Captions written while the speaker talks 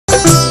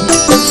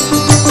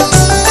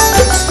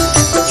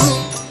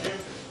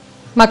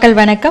மக்கள்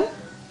வணக்கம்.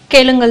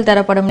 கேளுங்கள்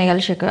தரப்படும்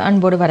நிகழ்ச்சிக்கு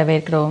அன்போடு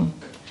வரவேற்கிறோம்.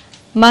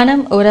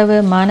 மனம், உறவு,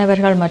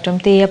 மாணவர்கள் மற்றும்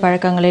தீய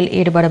பழக்கங்களில்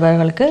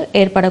ஈடுபடுபவர்களுக்கு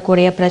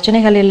ஏற்படக்கூடிய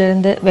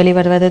பிரச்சனைகளிலிருந்து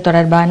வெளிவருவது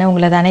தொடர்பான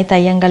உங்களது அனைத்து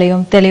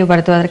ஐயங்களையும்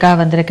தெளிவுபடுத்துவதற்காக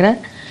வந்திருக்கிற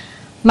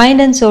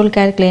மைண்ட் அண்ட் சோல்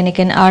கேர்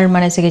கிளினிக்கின்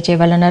ஆழ்மன சிகிச்சை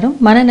வல்லுநரும்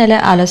மனநல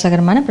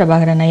ஆலோசகருமான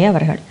பிரபாகரன் ஐயா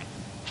அவர்கள்.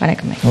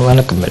 வணக்கம்.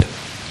 வணக்கம் மேடம்.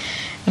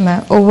 நம்ம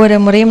ஒவ்வொரு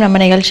முறையும் நம்ம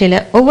நிகழ்ச்சியில்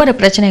ஒவ்வொரு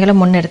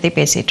பிரச்சனைகளும் முன்னிறுத்தி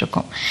பேசிகிட்டு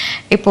இருக்கோம்.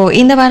 இப்போது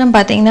இந்த வாரம்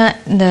பார்த்திங்கன்னா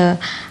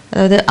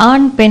அதாவது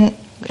ஆண் பெண்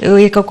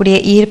இருக்கக்கூடிய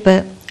ஈர்ப்பு,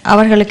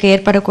 அவர்களுக்கு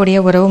ஏற்படக்கூடிய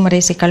உறவுமுறை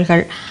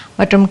சிக்கல்கள்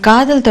மற்றும்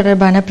காதல்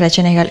தொடர்பான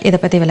பிரச்சனைகள், இதை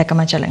பற்றி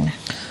விளக்கமாக சொல்லுங்க.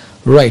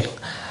 ரைட்.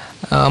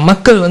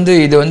 மக்கள்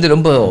இது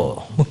ரொம்ப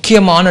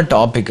முக்கியமான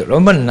டாபிக்.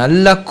 ரொம்ப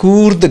நல்லா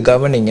கூர்ந்து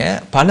கவனிங்க.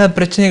 பல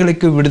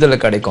பிரச்சனைகளுக்கு விடுதலை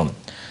கிடைக்கும்.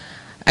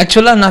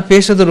 ஆக்சுவலாக நான்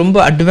பேசுறது ரொம்ப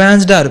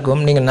அட்வான்ஸ்டாக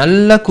இருக்கும். நீங்கள்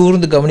நல்லா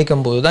கூர்ந்து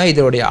கவனிக்கும் போது தான்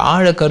இதோடைய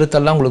ஆழ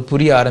கருத்தெல்லாம் உங்களுக்கு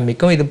புரிய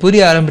ஆரம்பிக்கும். இது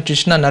புரிய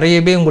ஆரம்பிச்சிச்சுன்னா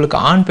நிறையவே உங்களுக்கு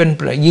ஆண் பெண்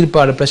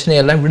ஈர்ப்பாடு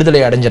பிரச்சனையெல்லாம்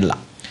விடுதலை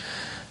அடைஞ்சிடலாம்.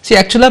 சரி,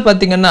 ஆக்சுவலாக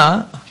பார்த்தீங்கன்னா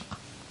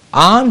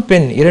ஆண்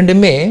பெண்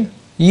இரண்டுமே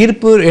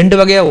ஈர்ப்பு ரெண்டு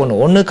வகையாக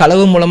ஒன்று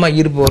கலவு மூலமாக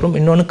ஈர்ப்பு வரும்,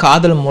 இன்னொன்று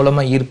காதல்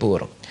மூலமாக ஈர்ப்பு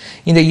வரும்.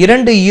 இந்த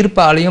இரண்டு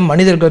ஈர்ப்பாலையும்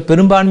மனிதர்கள்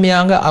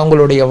பெரும்பான்மையாக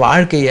அவங்களுடைய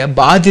வாழ்க்கையை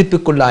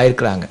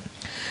பாதிப்புக்குள்ளாயிருக்கிறாங்க.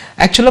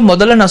 ஆக்சுவலாக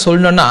முதல்ல நான்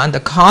சொல்லணும்னா அந்த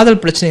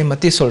காதல் பிரச்சனையை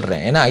பற்றி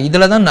சொல்கிறேன். ஏன்னா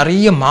இதில் தான்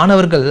நிறைய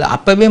மாணவர்கள்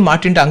அப்போவே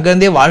மாட்டின்ட்டு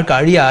அங்கேருந்தே வாழ்க்கை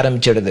அழிய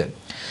ஆரம்பிச்சிடுது.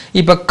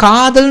 இப்போ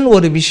காதல்னு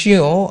ஒரு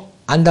விஷயம்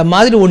அந்த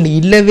மாதிரி ஒன்று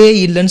இல்லவே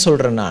இல்லைன்னு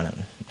சொல்கிறேன்.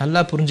 நான்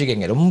நல்லா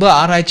புரிஞ்சுக்கங்க. ரொம்ப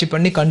ஆராய்ச்சி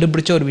பண்ணி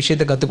கண்டுபிடிச்ச ஒரு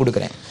விஷயத்தை கற்றுக்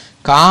கொடுக்குறேன்.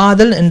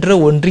 காதல் என்ற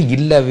ஒன்று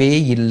இல்லவே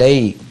இல்லை.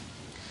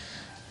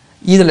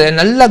 இதில்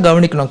நல்லா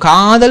கவனிக்கணும்.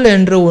 காதல்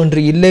என்ற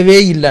ஒன்று இல்லவே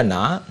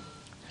இல்லைன்னா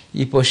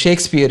இப்போ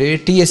ஷேக்ஸ்பியரு,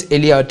 டிஎஸ்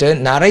எலியாட்டு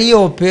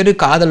நிறைய பேர்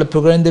காதலை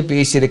புகழ்ந்து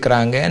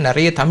பேசியிருக்கிறாங்க.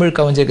 நிறைய தமிழ்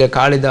கவிஞர்கள்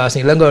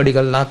காளிதாசன்,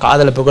 இளங்கோவடிகள்லாம்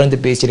காதலை புகழ்ந்து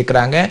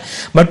பேசியிருக்கிறாங்க.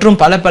 மற்றும்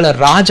பல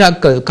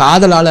ராஜாக்கள்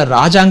காதலால்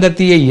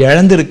ராஜாங்கத்தையே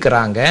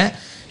இழந்திருக்கிறாங்க.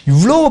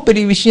 இவ்வளோ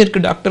பெரிய விஷயம்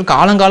இருக்குது டாக்டர்,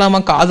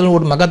 காலங்காலமாக காதல்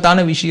ஒரு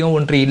மகத்தான விஷயம்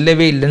ஒன்று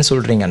இல்லவே இல்லைன்னு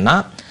சொல்கிறீங்கன்னா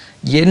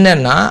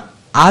என்னென்னா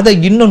அதை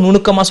இன்னும்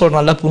நுணுக்கமாக சொல்கிற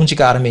நல்லா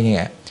புரிஞ்சிக்க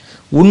ஆரம்பிங்க.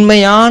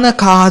 உண்மையான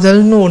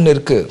காதல்னு ஒன்று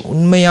இருக்குது.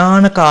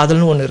 உண்மையான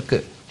காதல்னு ஒன்று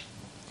இருக்குது.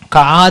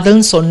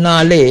 காதல்னு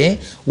சொன்னாலே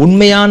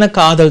உண்மையான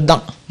காதல்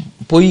தான்.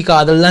 பொய்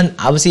காதல்லாம்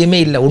அவசியமே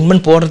இல்லை,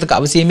 உண்மைன்னு போடுறதுக்கு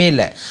அவசியமே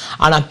இல்லை.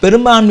 ஆனால்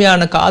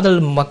பெரும்பான்மையான காதல்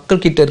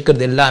மக்கள் கிட்ட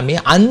இருக்கிறது எல்லாமே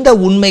அந்த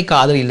உண்மை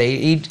காதல் இல்லை.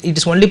 இட்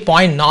இஸ் ஒன்லி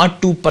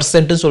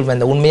 0.02% சொல்வேன்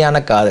இந்த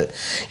உண்மையான காதல்.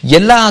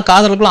 எல்லா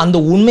காதல்களும் அந்த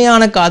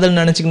உண்மையான காதல்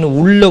நினச்சிக்கின்னு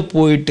உள்ளே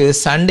போயிட்டு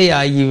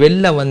சண்டையாகி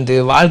வெளில வந்து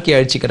வாழ்க்கையை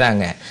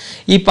அழிச்சிக்கிறாங்க.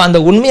 இப்போ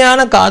அந்த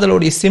உண்மையான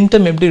காதலோடைய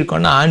சிம்டம் எப்படி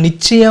இருக்குன்னா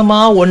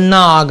நிச்சயமாக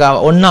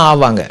ஒன்றா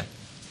ஆவாங்க.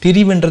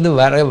 பிரிவுன்றது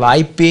வர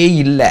வாய்ப்பே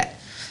இல்லை.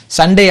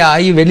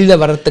 சண்டையாகி வெளியில்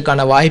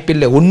வர்றதுக்கான வாய்ப்பு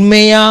இல்லை.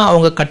 உண்மையாக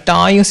அவங்க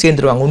கட்டாயம்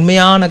சேர்ந்துருவாங்க.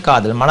 உண்மையான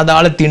காதல்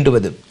மனதால்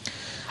தீண்டுவது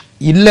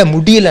இல்லை.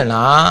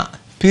 முடியலன்னா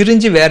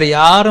பிரிஞ்சு வேற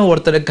யாரும்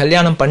ஒருத்தரை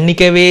கல்யாணம்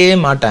பண்ணிக்கவே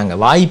மாட்டாங்க.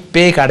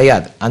 வாய்ப்பே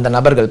கிடையாது. அந்த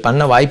நபர்கள்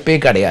பண்ண வாய்ப்பே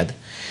கிடையாது.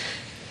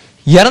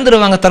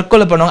 இறந்துடுவாங்க,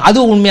 தற்கொலை பண்ணுவாங்க.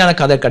 அதுவும் உண்மையான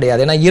கதை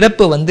கிடையாது. ஏன்னா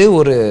இறப்பு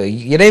ஒரு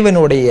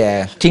இறைவனுடைய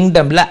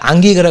கிங்டம்ல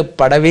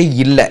அங்கீகரப்படவே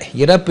இல்லை.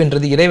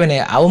 இறப்புன்றது இறைவனை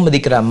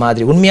அவமதிக்கிற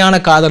மாதிரி.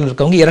 உண்மையான காதல்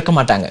இருக்கவங்க இறக்க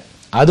மாட்டாங்க.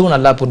 அதுவும்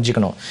நல்லா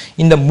புரிஞ்சுக்கணும்.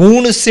 இந்த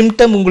 3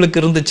 சிம்டம் உங்களுக்கு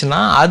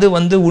இருந்துச்சுன்னா அது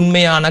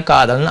உண்மையான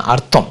காதல்னு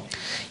அர்த்தம்.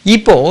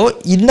 இப்போ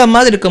இந்த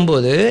மாதிரி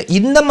இருக்கும்போது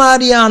இந்த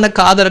மாதிரியான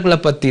காதல்களை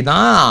பற்றி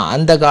தான்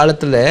அந்த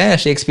காலத்தில்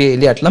ஷேக்ஸ்பியர்,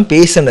 எலியாட்லாம்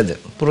பேசினது.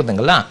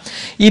 புரியுதுங்களா?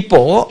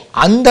 இப்போ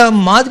அந்த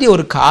மாதிரி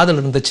ஒரு காதல்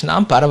இருந்துச்சுன்னா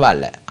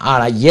பரவாயில்ல.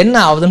 ஆனால் என்ன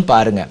ஆகுதுன்னு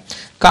பாருங்க.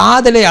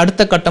 காதலை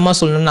அடுத்த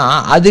கட்டமாக சொல்லணும்னா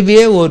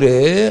அதுவே ஒரு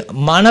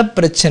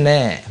மனப்பிரச்சனை,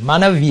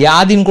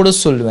 மனவியாதின்னு கூட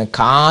சொல்லுவேன்.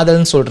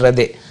 காதல்னு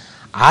சொல்றதே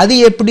அது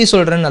எப்படி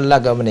சொல்றேன்னு நல்லா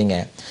கவனிங்க.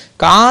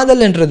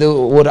 காதல்ன்றது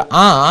ஒரு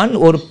ஆண்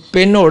ஒரு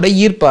பெண்ணோட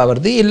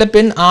ஈர்ப்பாகிறது, இல்லை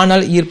பெண்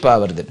ஆனால்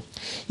ஈர்ப்பாகிறது.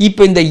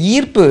 இப்போ இந்த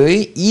ஈர்ப்பு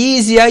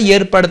ஈஸியாக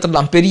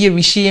ஏற்படுத்தலாம், பெரிய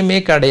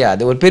விஷயமே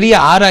கிடையாது. ஒரு பெரிய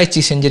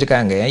ஆராய்ச்சி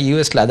செஞ்சுருக்காங்க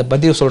யூஎஸில், அதை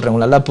பற்றி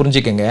சொல்கிறவங்க நல்லா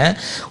புரிஞ்சுக்கோங்க.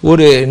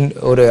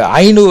 ஒரு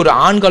 500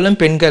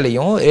 ஆண்களும்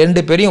பெண்களையும்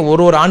 2 பேரையும்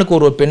ஒரு ஆணுக்கு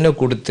ஒரு பெண்ணை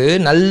கொடுத்து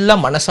நல்லா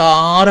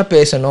மனசார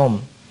பேசணும்.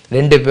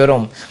 2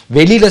 பேரும்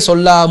வெளியில்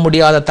சொல்ல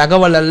முடியாத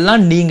தகவல்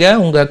எல்லாம் நீங்கள்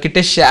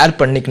உங்ககிட்ட ஷேர்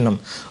பண்ணிக்கணும்.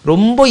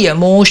 ரொம்ப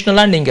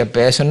எமோஷ்னலாக நீங்கள்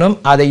பேசணும்.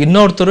 அதை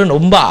இன்னொருத்தர்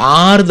ரொம்ப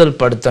ஆறுதல்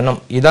படுத்தணும்.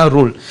 இதுதான்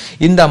ரூல்.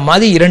 இந்த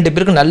மாதிரி 2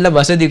 பேருக்கு நல்ல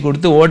வசதி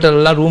கொடுத்து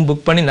ஹோட்டல்லாம் ரூம்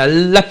புக் பண்ணி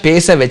நல்லா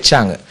பேச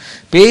வச்சாங்க.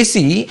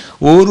 பேசி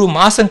 1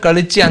 மாதம்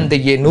கழித்து அந்த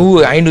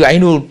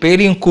 500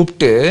 பேரையும்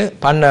கூப்பிட்டு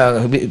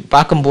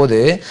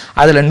பார்க்கும்போது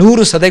அதில்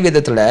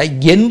 100%,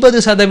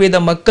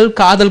 80% மக்கள்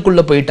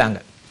காதலுக்குள்ளே போயிட்டாங்க.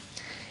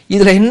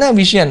 இதில் என்ன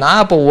விஷயம்னா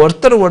அப்போ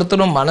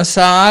ஒருத்தரும்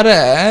மனசார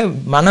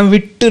மனம்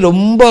விட்டு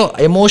ரொம்ப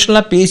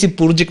எமோஷனலாக பேசி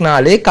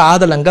புரிஞ்சுக்கினாலே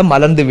காதல் அங்கே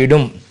மலர்ந்து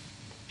விடும்.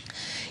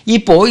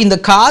 இப்போ இந்த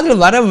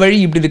காதல் வர வழி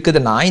இப்படி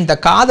இருக்குதுன்னா இந்த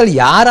காதல்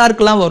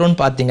யாருக்கெல்லாம் வரும்னு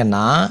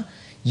பார்த்தீங்கன்னா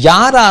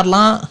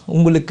யாரெல்லாம்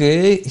உங்களுக்கு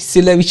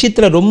சில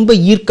விஷயத்தில் ரொம்ப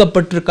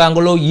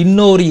ஈர்க்கப்பட்டிருக்காங்களோ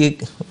இன்னொரு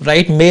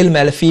மேல்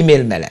மேலே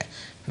ஃபீமேல் மேலே,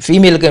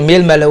 ஃபீமேலுக்கு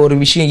மேல் மேலே ஒரு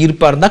விஷயம்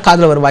ஈர்ப்பாக இருந்தால்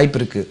காதல் வர வாய்ப்பு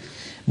இருக்குது.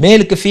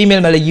 மேலுக்கு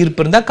ஃபீமேல் மேலே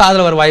ஈர்ப்பு இருந்தால்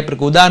காதல் வர வாய்ப்பு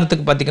இருக்குது.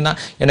 உதாரணத்துக்கு பார்த்தீங்கன்னா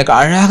எனக்கு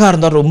அழகாக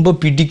இருந்தால் ரொம்ப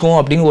பிடிக்கும்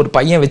அப்படின்னு ஒரு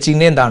பையன்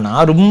வச்சுக்கினே இருந்தானா,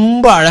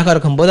 ரொம்ப அழகாக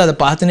இருக்கும்போது அதை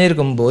பார்த்துனே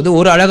இருக்கும்போது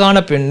ஒரு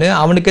அழகான பெண்ணு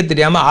அவனுக்கே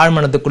தெரியாமல்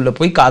ஆழ்மனத்துக்குள்ளே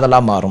போய்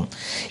காதலாக மாறும்.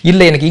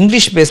 இல்லை எனக்கு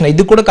இங்கிலீஷ் பேசினேன்,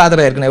 இது கூட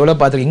காதலாக இருக்கேன், எவ்வளோ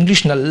பார்த்துருக்கேன்,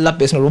 இங்கிலீஷ் நல்லா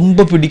பேசினேன்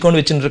ரொம்ப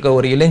பிடிக்கும்னு வச்சுட்டு இருக்க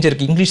ஒரு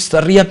இளைஞருக்கு இங்கிலீஷ்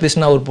சரியாக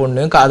பேசினா ஒரு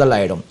பொண்ணு காதல்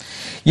ஆகிடும்.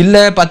 இல்லை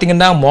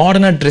பார்த்தீங்கன்னா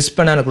மாடர்னாக ட்ரெஸ்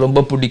பண்ண எனக்கு ரொம்ப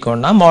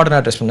பிடிக்கும்னா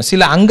மாடர்னாக ட்ரெஸ் பண்ண,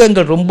 சில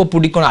அங்கங்கள் ரொம்ப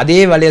பிடிக்கும் அதே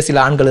வேலையாக சில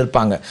ஆண்கள்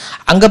இருப்பாங்க,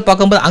 அங்கே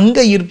பார்க்கும்போது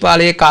அங்கே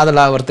இருப்பாலேயே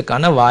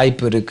காதலாகிறதுக்கான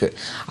வாய்ப்பு இருக்குது.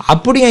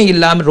 அப்படியும்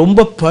இல்லாமல்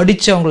ரொம்ப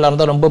படித்தவங்களா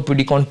இருந்தால் ரொம்ப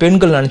பிடிக்கும்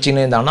பெண்கள்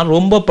நினச்சின்னு இருந்தாங்கன்னா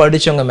ரொம்ப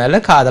படித்தவங்க மேலே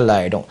காதல்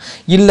ஆகிடும்.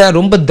 இல்லை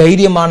ரொம்ப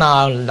தைரியமான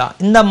ஆள் தான்.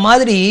 இந்த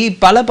மாதிரி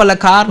பல பல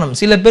காரணம்.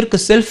 சில பேருக்கு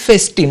செல்ஃப்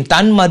எஸ்டீம்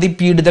தன்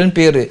மதிப்பீடுதல்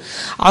பேர்,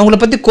 அவங்கள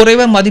பற்றி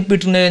குறைவாக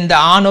மதிப்பீட்டுன்னு இந்த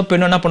ஆணோ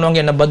பெண்ணோ என்ன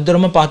பண்ணுவாங்க, என்னை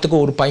பத்திரமா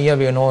பார்த்துக்க ஒரு பையன்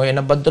வேணும்,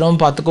 என்னை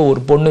பத்திரமா பார்த்துக்க ஒரு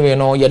பொண்ணு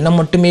வேணும், என்னை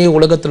மட்டுமே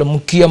உலகத்துல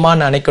முக்கியமா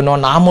நினைக்கணும்,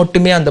 நான்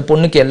மட்டுமே அந்த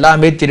பொண்ணுக்கு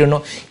எல்லாமே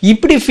தெரியணும்,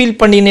 இப்படி ஃபீல்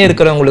பண்ணினே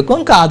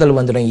இருக்கிறவங்களுக்கும் காதல்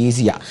வந்துடும்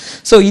ஈஸியா.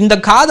 ஸோ இந்த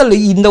காதல்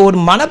இந்த ஒரு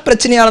மன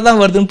பிரச்சனையால தான்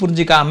வருதுன்னு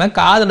புரிஞ்சுக்காம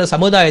காதலை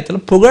சமுதாயத்தில்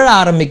புகழ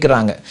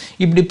ஆரம்பிக்கிறாங்க.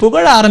 இப்படி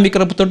புகழ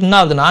ஆரம்பிக்கிறப்ப தொட்டு என்ன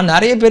ஆகுதுன்னா,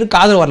 நிறைய பேர்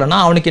காதல் வரலன்னா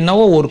அவனுக்கு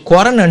என்னவோ ஒரு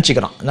குறை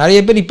நினச்சிக்கிறான். நிறைய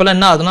பேர் இப்பெல்லாம்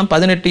என்ன ஆகுதுன்னா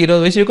 18-20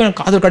 வயசு வரைக்கும்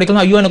காதல்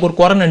கிடைக்கலாம், ஐயோ எனக்கு ஒரு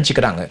குறை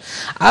நினச்சிக்கிறாங்க.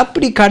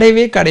 அப்படி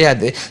கிடையவே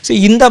கிடையாது. ஸோ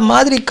இந்த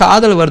மாதிரி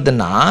காதல்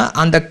வருதுன்னா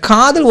அந்த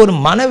காதல் ஒரு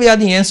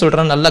மனவியாதி. ஏன்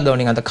சொல்றேன் நல்லா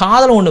கவனிங்க. அந்த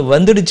காதல் ஒன்று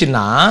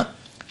வந்துடுச்சுன்னா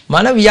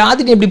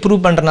மனவியாதின்னு எப்படி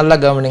ப்ரூவ் பண்ற நல்லா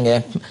கவனிங்க.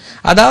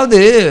 அதாவது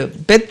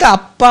பெத்த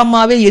அப்பா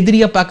அம்மாவே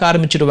எதிரியா பார்க்க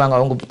ஆரம்பிச்சிடுவாங்க.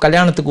 அவங்க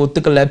கல்யாணத்துக்கு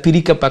ஒத்துக்கல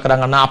பிரிக்க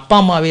பார்க்குறாங்கன்னா அப்பா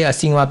அம்மாவே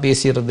அசிங்கமா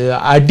பேசுறது,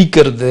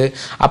 அடிக்கிறது,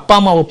 அப்பா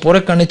அம்மாவை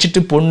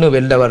புறக்கணிச்சிட்டு பொண்ணு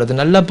வெளில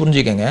வர்றது. நல்லா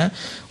புரிஞ்சுக்கங்க,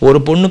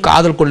 ஒரு பொண்ணு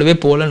காதல் கொள்ளவே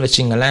போலன்னு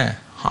வச்சிங்களேன்,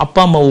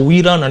 அப்பா அம்மாவை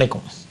உயிரா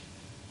நினைக்கும்.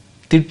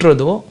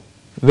 திட்டுறதோ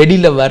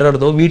வெளியில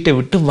வர்றதோ வீட்டை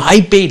விட்டு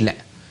வாய்ப்பே இல்லை.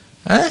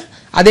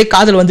 அதே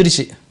காதல்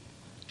வந்துடுச்சு,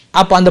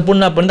 அப்போ அந்த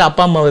பொண்ணு அப்போ வந்து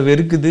அப்பா அம்மாவை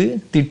வெறுக்குது,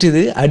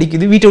 திட்டுது,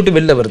 அடிக்குது, வீட்டை விட்டு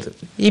வெளில வருது.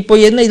 இப்போ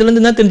என்ன இதுல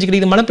இருந்து என்ன தெரிஞ்சுக்கிட்டு,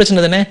 இது மன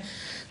பிரச்சனை தானே.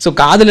 ஸோ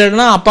காதல்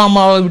இல்லைன்னா அப்பா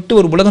அம்மாவை விட்டு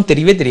ஒரு உலகம்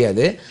தெரியவே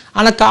தெரியாது.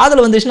 ஆனால்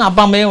காதல் வந்துச்சுன்னா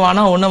அப்பா அம்மாவே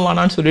வேணாம் ஒன்றும்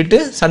வேணான்னு சொல்லிட்டு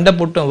சண்டை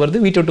போட்டு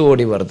வருது, வீட்டை விட்டு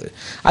ஓடி வருது.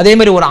 அதே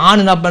மாதிரி ஒரு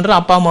ஆண் என்ன பண்ணுறான்,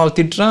 அப்பா அம்மாவை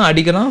திட்டுறான்,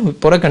 அடிக்கிறான்,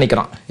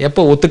 புறக்கணிக்கிறான்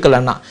எப்போ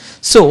ஒத்துக்கலைன்னா.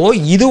 ஸோ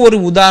இது ஒரு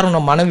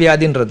உதாரணம்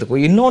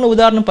மனவியாதின்றதுக்கும். இன்னொன்று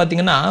உதாரணம்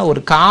பார்த்தீங்கன்னா,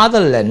 ஒரு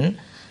காதலன்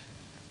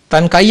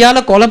தன்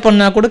கையால் கொலை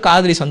பண்ணால் கூட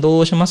காதலி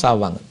சந்தோஷமாக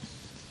சாவாங்க.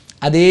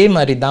 அதே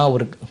மாதிரி தான்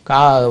ஒரு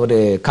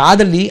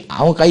காதலி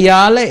அவங்க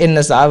கையால் என்ன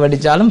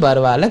சாவடிச்சாலும்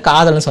பரவாயில்ல,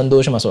 காதலன்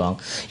சந்தோஷமாக சாவாங்க.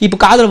 இப்போ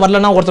காதல்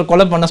வரலன்னா ஒருத்தர்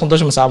கொலை பண்ணால்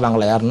சந்தோஷமாக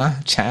சாவாங்களா யாருன்னா?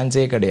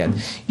 சான்ஸே கிடையாது.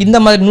 இந்த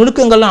மாதிரி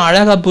நுணுக்கங்கள்லாம்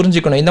அழகாக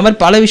புரிஞ்சுக்கணும். இந்த மாதிரி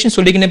பல விஷயம்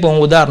சொல்லிக்கினே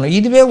போவோம். உதாரணம்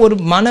இதுவே ஒரு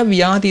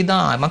மனவியாதி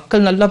தான்,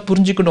 மக்கள் நல்லா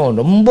புரிஞ்சுக்கணும்.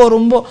 ரொம்ப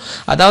ரொம்ப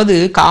அதாவது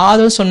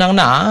காதல்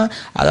சொன்னாங்கன்னா,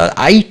 அதாவது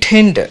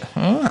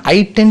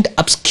heightened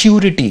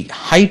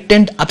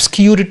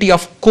obscurity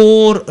of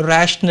core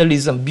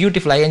rationalism.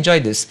 Beautiful, I enjoy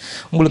this.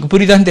 உங்களுக்கு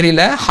புரியுதான்னு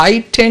தெரியல.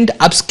 heightened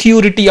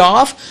obscurity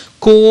of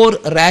core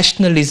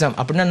rationalism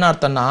அப்படின்னா என்ன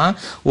அர்த்தம்னா,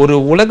 ஒரு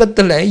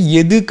உலகத்துல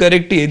எது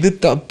கரெக்ட் எது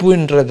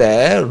தப்புன்றத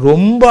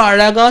ரொம்ப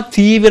அழகா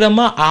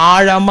தீவிரமா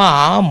ஆழமா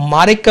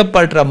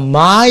மறைக்கப்படுற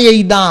மாயை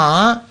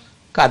தான்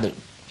காதல்.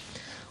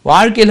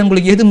 வாழ்க்கையில்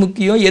உங்களுக்கு எது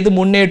முக்கியம் எது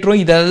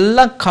முன்னேற்றம்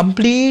இதெல்லாம்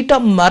கம்ப்ளீட்டா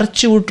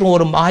மறைச்சு விட்டுரும்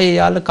ஒரு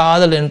மாயையால்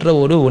காதல் என்ற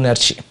ஒரு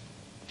உணர்ச்சி.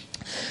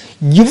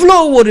 இவ்வளோ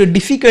ஒரு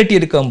டிஃபிகல்ட்டி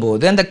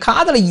இருக்கும்போது அந்த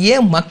காதலை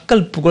ஏன்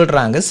மக்கள்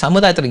புகழ்றாங்க,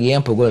 சமுதாயத்தில்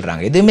ஏன்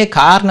புகழ்றாங்க? எதுவுமே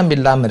காரணம்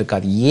இல்லாமல்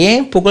இருக்காது.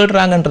 ஏன்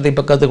புகழ்றாங்கன்றதை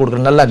இப்போ கற்றுக்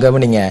கொடுக்குற நல்லா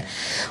கவனிங்க.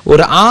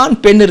 ஒரு ஆண்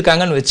பெண்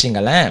இருக்காங்கன்னு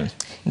வச்சிங்களேன்,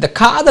 இந்த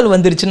காதல்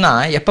வந்துருச்சுன்னா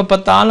எப்போ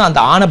பார்த்தாலும் அந்த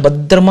ஆணை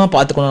பத்திரமா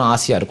பார்த்துக்கணும்னு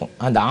ஆசையாக இருக்கும்.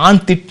 அந்த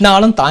ஆண்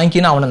திட்டினாலும்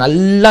தாங்கினா அவனை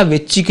நல்லா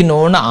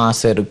வச்சுக்கணும்னு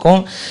ஆசை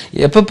இருக்கும்.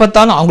 எப்போ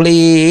பார்த்தாலும் அவங்களே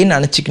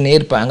நினச்சிக்கினே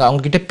இருப்பாங்க,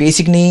 அவங்கக்கிட்ட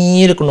பேசிக்கினே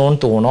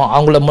இருக்கணும்னு தோணும்,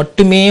 அவங்கள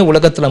மட்டுமே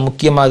உலகத்தில்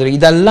முக்கிய மாதிரி.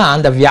 இதெல்லாம்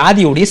அந்த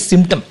வியாதியுடைய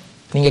சிம்டம்.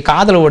 நீங்கள்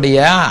காதலுடைய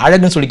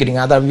அழகுன்னு சொல்லிக்கிறீங்க,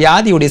 அதை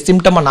வியாதியுடைய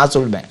சிம்டமாக நான்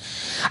சொல்வேன்.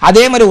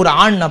 அதே மாதிரி ஒரு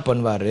ஆண் என்ன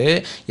பண்ணுவார்,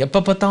 எப்போ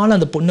பார்த்தாலும்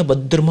அந்த பொண்ணை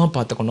பத்திரமா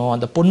பார்த்துக்கணும்,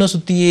 அந்த பொண்ணை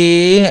சுற்றியே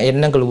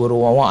எண்ணங்கள்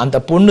வருவோம், அந்த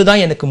பொண்ணு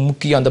தான் எனக்கு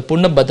முக்கியம், அந்த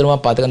பொண்ணை பத்திரமா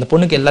பார்த்துக்க, அந்த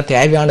பொண்ணுக்கு எல்லாம்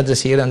தேவையானதை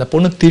செய்யுது, அந்த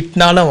பொண்ணு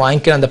திட்டினாலும்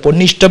வாங்கிக்கிற, அந்த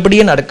பொண்ணு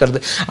இஷ்டப்படியே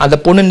நடக்கிறது, அந்த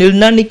பொண்ணு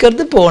நின்னா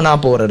நிற்கிறது போனா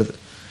போகிறது.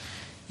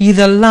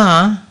 இதெல்லாம்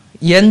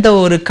எந்த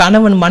ஒரு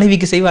கணவன்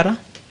மனைவிக்கு செய்வாரா?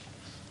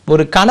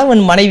 ஒரு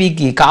கணவன்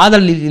மனைவிக்கு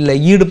காதலில்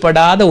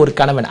ஈடுபடாத ஒரு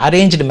கணவன்,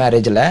 அரேஞ்ச்டு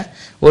மேரேஜில்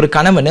ஒரு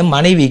கணவன்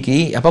மனைவிக்கு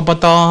எப்போ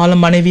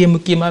பார்த்தாலும் மனைவியை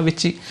முக்கியமாக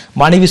வச்சு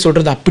மனைவி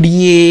சொல்கிறது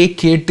அப்படியே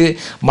கேட்டு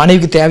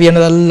மனைவிக்கு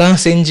தேவையானதெல்லாம்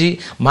செஞ்சு,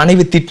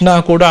 மனைவி திட்டினா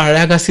கூட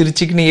அழகாக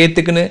சிரிச்சுக்கின்னு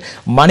ஏற்றுக்குன்னு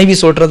மனைவி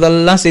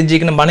சொல்கிறதெல்லாம்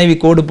செஞ்சுக்கின்னு மனைவி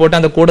கோடு போட்டு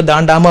அந்த கோடு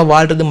தாண்டாமல்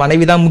வாழ்கிறது,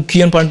 மனைவி தான்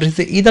முக்கியம்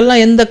பண்ணுறது,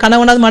 இதெல்லாம் எந்த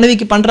கணவனாவது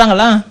மனைவிக்கு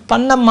பண்ணுறாங்களா?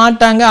 பண்ண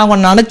மாட்டாங்க. அவங்க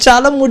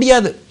நினச்சாலும்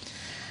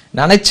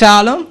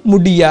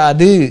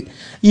முடியாது.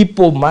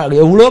 இப்போ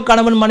எவ்வளோ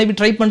கணவன் மனைவி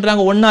ட்ரை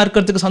பண்றாங்க ஒன்னா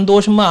இருக்கிறதுக்கு,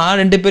 சந்தோஷமா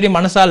ரெண்டு பேரும்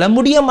மனசால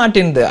முடிய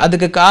மாட்டேங்குது.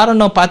 அதுக்கு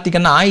காரணம்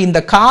பார்த்தீங்கன்னா இந்த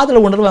காதல்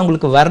உணர்வு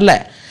அவங்களுக்கு வரல.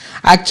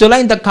 ஆக்சுவலா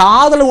இந்த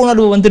காதல்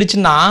உணர்வு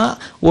வந்துருச்சுன்னா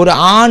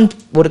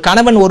ஒரு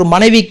கணவன் ஒரு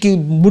மனைவிக்கு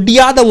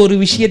முடியாத ஒரு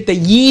விஷயத்தை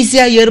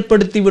ஈஸியா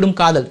ஏற்படுத்தி விடும்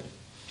காதல்.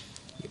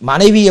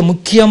 மனைவியை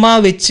முக்கியமா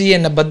வச்சு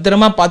என்னை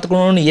பத்திரமா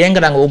பார்த்துக்கணும்னு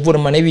ஏங்குறாங்க ஒவ்வொரு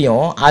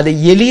மனைவியும். அதை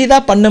எளிதா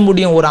பண்ண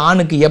முடியும் ஒரு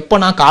ஆணுக்கு எப்போ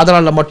நான்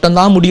காதலால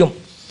மட்டும்தான் முடியும்.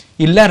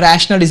 இல்லை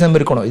ரேஷனலிசம்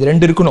இருக்கணும், இது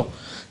ரெண்டு இருக்கணும்.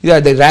 இது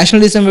அது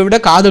ரேஷனலிசமை விட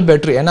காதல்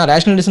பெட்ரு. ஏன்னா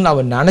ரேஷனலிசம்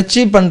அவன்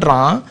நினச்சி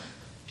பண்ணுறான்,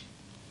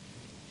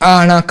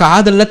 ஆனால்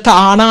காதலில்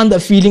தானா அந்த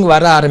ஃபீலிங்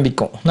வர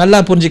ஆரம்பிக்கும். நல்லா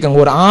புரிஞ்சுக்கோங்க,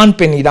 ஒரு ஆண்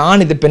பெண், இது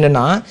ஆண் இது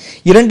பெண்ணுன்னா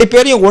இரண்டு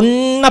பேரையும்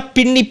ஒன்றா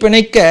பின்னி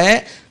பிணைக்க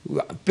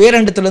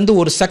பேரண்டத்துலேருந்து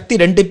ஒரு சக்தி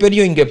ரெண்டு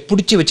பேரையும் இங்கே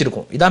பிடிச்சி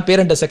வச்சிருக்கும். இதான்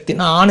பேரண்ட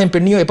சக்தினா ஆணும்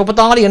பெண்ணையும் எப்போ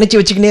பார்த்தாலும் இணைச்சி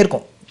வச்சுக்கினே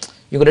இருக்கும்.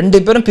 இவங்க ரெண்டு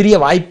பேரும் பிரிய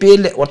வாய்ப்பே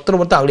இல்லை, ஒருத்தர்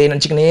அப்படியே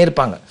நினச்சிக்கினே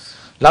இருப்பாங்க.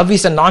 Love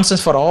is a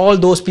nonsense for all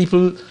those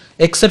people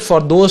except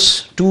for those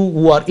two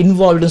who are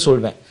இன்வால்வ்டுன்னு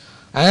சொல்வேன்.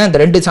 இந்த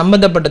ரெண்டு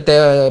சம்மந்தப்பட்ட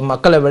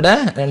மக்களை விட,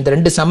 இந்த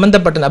ரெண்டு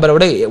சம்மந்தப்பட்ட நபரை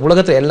விட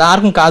உலகத்தில்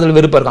எல்லாருக்கும் காதல்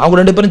விருப்பம் இருக்கும். அவங்க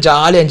ரெண்டு பேரும்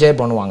ஜாலியாக என்ஜாய்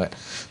பண்ணுவாங்க.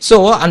 ஸோ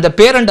அந்த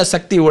பேரண்ட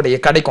சக்தியோடைய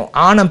கிடைக்கும்.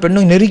 ஆணும்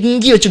பெண்ணும்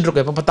நெருங்கி வச்சுட்டு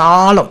இருக்கோம் எப்போ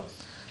பார்த்தாலும்.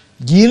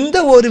 இந்த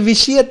ஒரு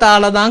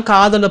விஷயத்தால தான்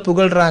காதலை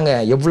புகழ்றாங்க.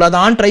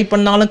 எவ்வளோதான் ட்ரை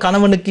பண்ணாலும்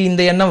கணவனுக்கு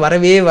இந்த எண்ணம்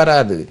வரவே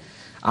வராது.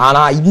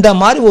 ஆனால் இந்த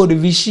மாதிரி ஒரு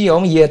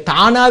விஷயம்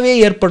தானாகவே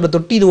ஏற்படுற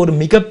தொட்டு இது ஒரு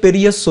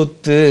மிகப்பெரிய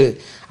சொத்து.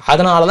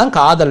 அதனால தான்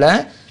காதலை,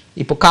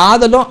 இப்போ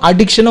காதலும்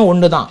அடிக்ஷனும்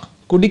ஒன்று தான்.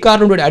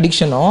 குடிக்காரனுடைய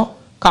அடிக்ஷனும்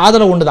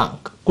காதலும் ஒன்று தான்.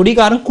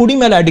 குடிக்காரன் குடி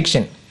மேலே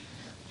அடிக்ஷன்,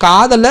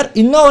 காதலர்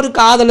இன்னொரு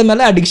காதல்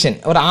மேலே அடிக்ஷன்.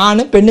 ஒரு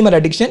ஆண் பெண்ணு மேலே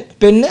அடிக்ஷன்,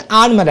 பெண்ணு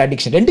ஆண் மேலே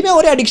அடிக்ஷன், ரெண்டுமே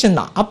ஒரே அடிக்ஷன்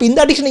தான். அப்போ இந்த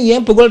அடிக்ஷனை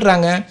ஏன்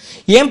புகழ்றாங்க?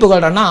 ஏன்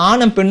புகழ்றாங்கன்னா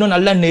ஆணும் பெண்ணும்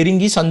நல்லா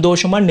நெருங்கி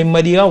சந்தோஷமாக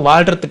நிம்மதியாக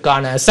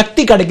வாழ்கிறதுக்கான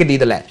சக்தி கிடைக்குது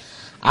இதில்.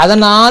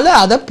 அதனால்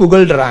அதை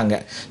புகழ்கிறாங்க.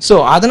 ஸோ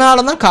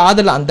அதனால தான்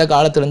காதல் அந்த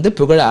காலத்துலேருந்து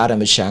புகழ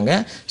ஆரம்பித்தாங்க.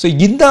 ஸோ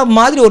இந்த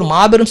மாதிரி ஒரு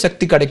மாபெரும்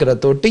சக்தி கிடைக்கிற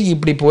தொட்டு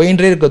இப்படி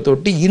போயின்றே இருக்க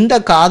தொட்டு இந்த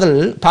காதல்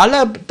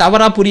பல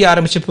தவறாக புரிய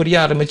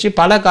ஆரம்பிச்சு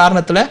பல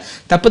காரணத்தில்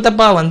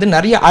தப்பாக வந்து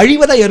நிறைய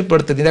அழிவதை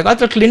ஏற்படுத்துது. இந்த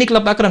காலத்தில்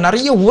கிளினிக்கில் பார்க்குற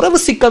நிறைய உறவு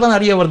சிக்கல் தான்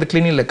நிறைய வருது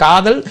கிளினிக்கில்.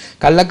 காதல்,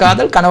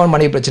 கள்ளக்காதல், கணவன்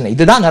மனைவி பிரச்சனை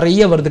இதுதான்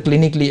நிறைய வருது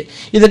கிளினிக்லேயே.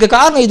 இதுக்கு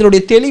காரணம்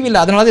இதனுடைய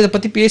தெளிவில்லை. அதனால இதை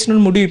பற்றி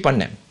பேசணும்னு முடிவு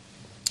பண்ணேன்.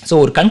 ஸோ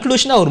ஒரு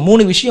கன்க்ளூஷனாக ஒரு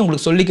 3 விஷயம்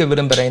உங்களுக்கு சொல்லிக்க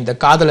விரும்புகிறேன். இந்த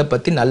காதலை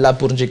பற்றி நல்லா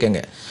புரிஞ்சுக்கங்க.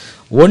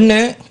 ஒன்று,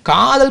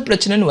 காதல்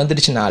பிரச்சனைன்னு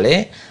வந்துடுச்சுனாலே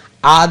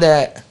அதை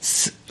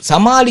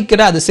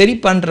சமாளிக்கிற, அதை சரி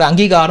பண்ணுற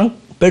அங்கீகாரம்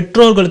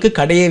பெற்றோர்களுக்கு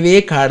கிடையவே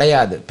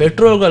கிடையாது.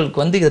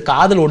 பெற்றோர்களுக்கு வந்து இது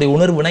காதலுடைய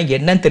உணர்வுனா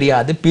என்னன்னு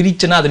தெரியாது,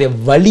 பிரிச்சுன்னா அதோடைய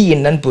வலி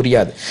என்னன்னு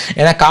புரியாது.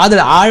 ஏன்னா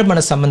காதல்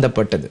ஆழ்மன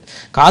சம்மந்தப்பட்டது.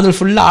 காதல்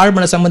ஃபுல்லாக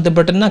ஆழ்மன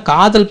சம்மந்தப்பட்டதுன்னா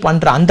காதல்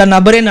பண்ணுற அந்த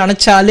நபரே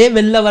நினச்சாலே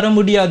வெளில வர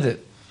முடியாது.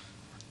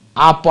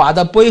 அப்போ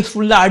அதை போய்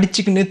ஃபுல்லாக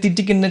அடிச்சுக்கின்னு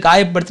திட்டிக்கின்னு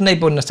காயப்படுத்தினா,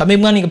 இப்போ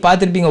சமீபமாக நீங்கள்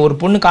பார்த்துருப்பீங்க, ஒரு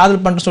பொண்ணு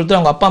காதல் பண்ணுறேன்னு சொல்லிட்டு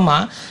அவங்க அப்பா அம்மா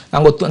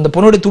அந்த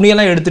பொண்ணுடைய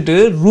துணியெல்லாம் எடுத்துட்டு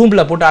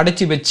ரூமில் போட்டு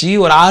அடைச்சி வச்சு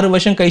ஒரு 6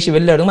 வருஷம் கழிச்சு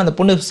வெளில எடுக்கும். அந்த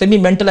பொண்ணு செமி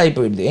மென்டலாகி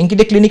போயிடுது.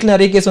 என்கிட்ட கிளினிக்கில்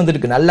நிறைய கேஸ்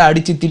வந்துருக்கு. நல்லா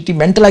அடித்து திட்டி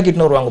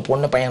மென்டலாக்கிட்டுன்னு வருவாங்க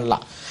பொண்ணு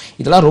பையன்லாம்.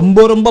 இதெல்லாம் ரொம்ப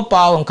ரொம்ப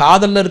பாவம்.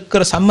 காதலில்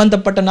இருக்கிற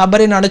சம்பந்தப்பட்ட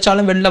நபரை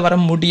நினைச்சாலும் வெளில வர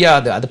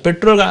முடியாது. அது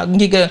பெற்றோர்கள்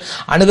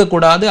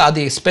அணுகக்கூடாது. அது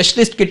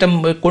ஸ்பெஷலிஸ்ட் கிட்ட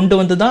கொண்டு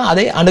வந்து தான்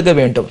அதை அணுக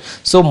வேண்டும்.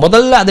 ஸோ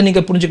முதல்ல அதை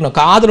நீங்கள் புரிஞ்சுக்கணும்.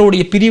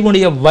 காதலுடைய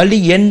பிரிவுடைய வழி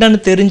என்னன்னு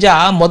தெரிஞ்சா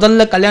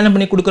முதல்ல கல்யாணம்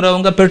பண்ணி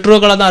கொடுக்குறவங்க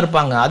பெற்றோர்களாக தான்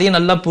இருப்பாங்க. அதையும்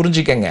நல்லா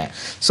புரிஞ்சுக்கங்க.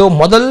 ஸோ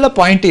முதல்ல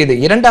பாயிண்ட் இது.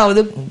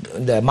 இரண்டாவது,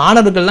 இந்த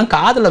மாணவர்கள்லாம்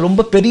காதலை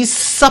ரொம்ப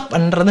பெருசாக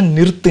பண்ணுறதை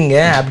நிறுத்துங்க.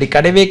 அப்படி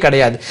கிடையவே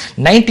கிடையாது.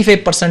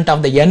 95%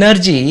 ஆஃப் த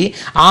எனர்ஜி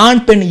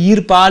ஆண் பெண்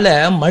ஈர்ப்பால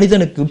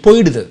மனிதனுக்கு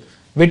போயிடுது.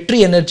 வெற்றி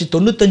எனர்ஜி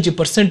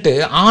 95%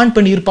 ஆண்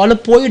பெண் ஈர்ப்பால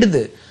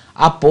போயிடுது.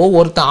 அப்போ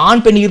ஒருத்தன்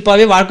ஆண் பெண்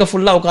ஈர்ப்பாவே வாழ்க்கை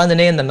ஃபுல்லா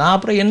உட்காந்துனே இருந்தனா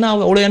அப்புறம் என்ன,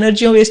 அவ்வளோ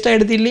எனர்ஜியும் வேஸ்ட்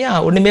ஆயிடுது இல்லையா?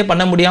 ஒண்ணுமே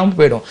பண்ண முடியாம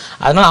போயிடும்.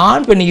 அதனால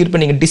ஆண் பெண்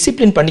ஈர்ப்பை நீங்க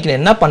டிசிப்ளின் பண்ணிக்கணும்.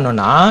 என்ன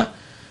பண்ணணும்னா,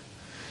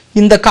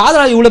 இந்த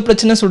காதலால் இவ்வளோ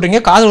பிரச்சனை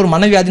சொல்றீங்க, காதல் ஒரு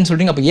மனைவியாதின்னு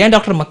சொல்றீங்க, அப்போ ஏன்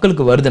டாக்டர்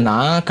மக்களுக்கு வருதுன்னா,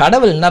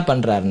 கடவுள் என்ன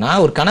பண்றாருன்னா,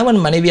 ஒரு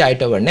கணவன் மனைவி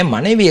ஆயிட்ட உடனே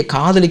மனைவியை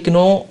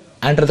காதலிக்கணும்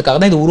என்றதுக்காக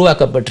தான் இது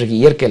உருவாக்கப்பட்டிருக்கு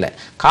இயற்கையில்.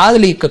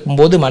 காதலிக்கும்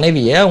போது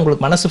மனைவியை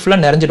உங்களுக்கு மனசு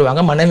ஃபுல்லாக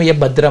நிறைஞ்சிடுவாங்க, மனைவியை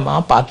பத்திரமா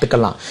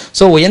பார்த்துக்கலாம்.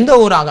 ஸோ எந்த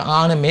ஒரு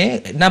ஆணுமே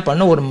என்ன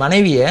பண்ண, ஒரு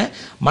மனைவியை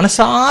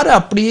மனசார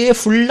அப்படியே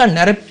ஃபுல்லாக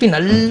நிரப்பி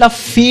நல்லா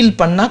ஃபீல்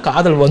பண்ணால்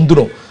காதல்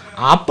வந்துடும்.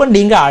 அப்போ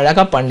நீங்கள்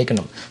அழகாக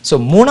பண்ணிக்கணும். ஸோ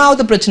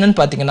 3வது பிரச்சனைன்னு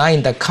பார்த்தீங்கன்னா,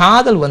 இந்த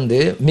காதல் வந்து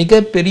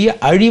மிகப்பெரிய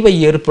அழிவை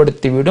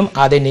ஏற்படுத்திவிடும்.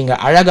 அதை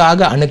நீங்கள்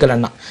அழகாக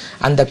அணுகலைன்னா,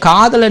 அந்த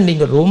காதலை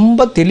நீங்கள்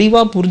ரொம்ப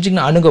தெளிவாக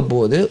புரிஞ்சுக்கணும் அணுகும்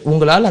போது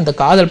உங்களால் அந்த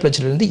காதல்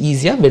பிரச்சனையிலேருந்து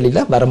ஈஸியாக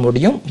வெளியில் வர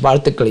முடியும்.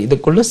 வாழ்த்துக்கள்.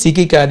 இதுக்குள்ளே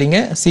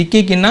சிக்கிக்காதீங்க.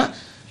 சிக்கிக்கின்னா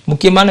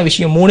முக்கியமான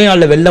விஷயம், 3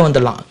 நாளில் வெளில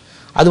வந்துடலாம்.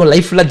 அதுவும்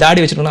லைஃப் ஃபுல்லாக தாடி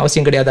வச்சுக்கணும்னு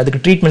அவசியம் கிடையாது. அதுக்கு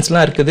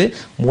ட்ரீட்மெண்ட்ஸ்லாம் இருக்குது.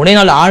 3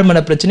 நாள் ஆழ்மன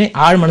பிரச்சனை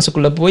ஆழ்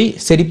மனசுக்குள்ளே போய்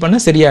சரி பண்ண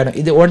சரியாயிடும்.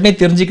 இது உடனே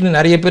தெரிஞ்சுக்கின்னு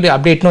நிறைய பேர்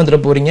அப்டேட்னு வந்துட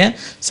போகிறீங்க.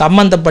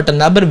 சம்மந்தப்பட்ட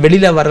நபர்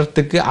வெளியில்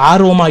வர்றதுக்கு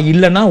ஆர்வமாக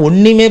இல்லைன்னா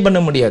ஒன்றுமே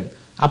பண்ண முடியாது.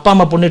 அப்பா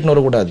அம்மா பொண்ணுட்டுன்னு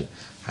வரக்கூடாது.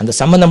 அந்த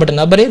சம்மந்தப்பட்ட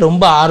நபரே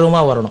ரொம்ப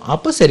ஆர்வமாக வரணும்.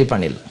 அப்போ சரி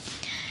பண்ணிடலாம்.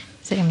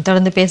 சரி,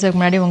 தொடர்ந்து பேசுறதுக்கு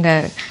முன்னாடி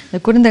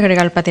உங்கள்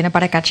குறுந்தகடுகள் பற்றின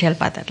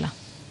படக்காட்சிகள் பார்த்துடலாம்.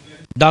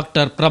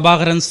 Doctor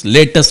Prabhakaran's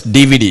latest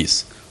DVDs.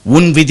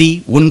 உன் விதி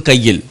உன்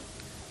கையில்.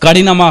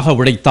 கடினமாக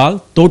உழைத்தால்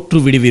தோற்று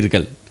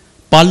விடுவீர்கள்.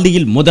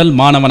 பள்ளியில் முதல்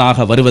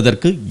மாணவனாக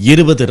வருவதற்கு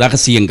 20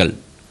 ரகசியங்கள்.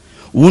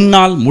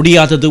 உன்னால்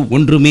முடியாதது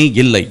ஒன்றுமே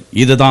இல்லை,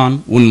 இதுதான்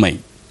உண்மை.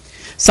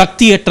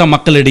 சக்தியற்ற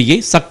மக்களிடையே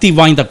சக்தி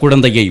வாய்ந்த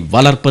குழந்தையை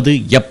வளர்ப்பது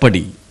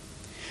எப்படி?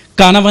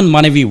 கணவன்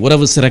மனைவி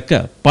உறவு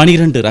சிறக்க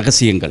 12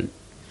 ரகசியங்கள்.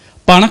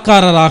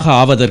 பணக்காரராக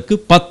ஆவதற்கு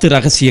 10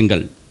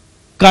 ரகசியங்கள்.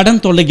 கடன்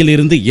தொல்லையில்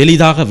இருந்து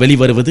எளிதாக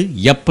வெளிவருவது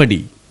எப்படி?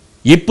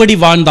 இப்படி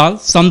வாழ்ந்தால்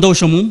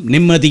சந்தோஷமும்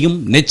நிம்மதியும்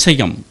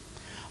நிச்சயம்.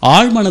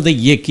 ஆழ்மனதை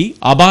இயக்கி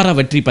அபார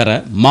வெற்றி பெற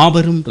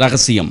மாபெரும்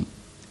ரகசியம்.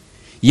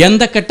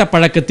 எந்த கெட்ட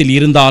பழக்கத்தில்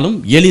இருந்தாலும்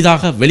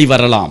எளிதாக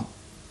வெளிவரலாம்.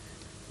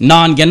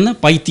 நான் என்ன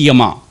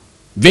பைத்தியமா?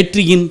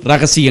 வெற்றியின்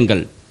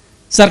ரகசியங்கள்.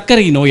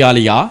 சர்க்கரை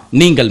நோயாளியா?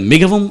 நீங்கள்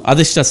மிகவும்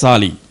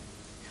அதிர்ஷ்டசாலி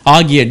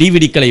ஆகிய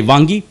டிவிடிக்களை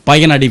வாங்கி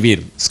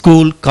பயனடைவீர்.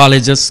 School,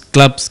 colleges,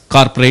 clubs,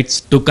 corporates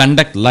to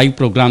conduct live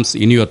programs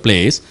in your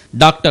place.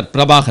 Doctor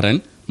Prabhakaran,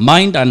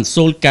 mind and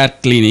soul care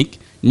clinic,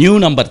 new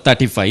number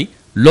 35,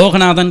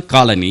 Loganathan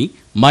colony,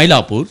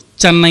 Mylapore,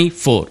 Chennai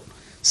 4.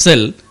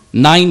 Sell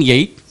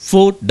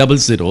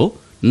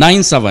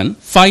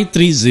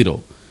 9840097530.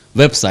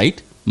 Website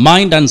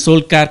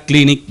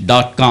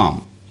mindandsoulcareclinic.com.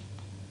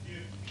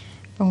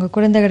 உங்கள்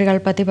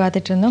குழந்தைகள் பற்றி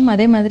பார்த்துட்டு இருந்தோம்.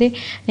 அதே மாதிரி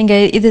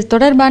நீங்கள் இது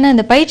தொடர்பான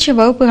அந்த பயிற்சி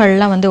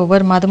வகுப்புகள்லாம் வந்து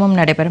ஒவ்வொரு மாதமும்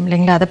நடைபெறும்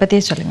இல்லைங்களா? அதை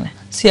பற்றியே சொல்லுங்களேன்.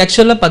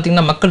 ஆக்சுவலாக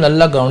பார்த்தீங்கன்னா மக்கள்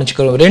நல்லா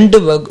கவனிச்சுக்கணும்.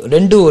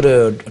 ரெண்டு ஒரு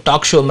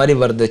டாக் ஷோ மாதிரி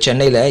வருது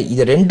சென்னையில்.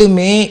 இது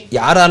ரெண்டுமே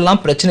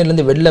யாரெல்லாம்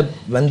பிரச்சனையிலேருந்து வெளில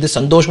வந்து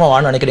சந்தோஷமாக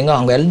வாழ நினைக்கிறீங்க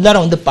அவங்க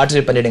எல்லாரும் வந்து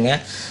பார்ட்டிசிபேட் பண்ணிவிடுங்க.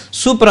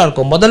 சூப்பராக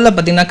இருக்கும். முதல்ல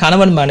பார்த்தீங்கன்னா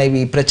கணவன்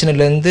மனைவி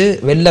பிரச்சனையிலேருந்து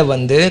வெளில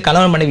வந்து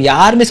கணவன் மனைவி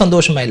யாருமே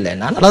சந்தோஷமாக இல்லை.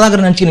 நான் நல்லா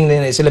தான்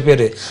நினச்சிக்கிறீங்க சில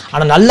பேர்.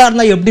 ஆனால் நல்லா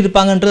இருந்தால் எப்படி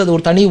இருப்பாங்கன்றது அது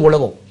ஒரு தனி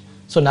உலகம்.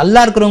 ஸோ நல்லா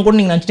இருக்கிறவங்க கூட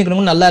நீங்கள்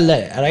நினச்சிக்கிறவங்க நல்லா இல்லை,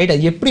 ரைட்?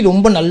 அது எப்படி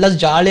ரொம்ப நல்லா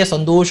ஜாலியாக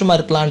சந்தோஷமாக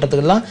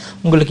இருக்கலான்றதுக்கெல்லாம்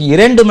உங்களுக்கு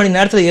 2 மணி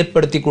நேரத்தில்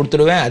ஏற்படுத்தி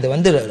கொடுத்துடுவேன். அது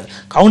வந்து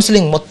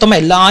கவுன்சிலிங்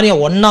மொத்தமாக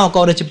எல்லாரையும் ஒன்றா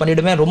உட்கார வச்சு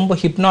பண்ணிவிடுவேன். ரொம்ப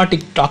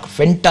ஹிப்னாட்டிக் டாக்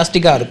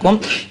ஃபென்டாஸ்டிக்காக இருக்கும்.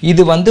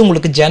 இது வந்து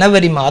உங்களுக்கு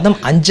ஜனவரி மாதம்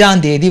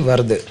 5ஆம் தேதி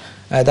வருது.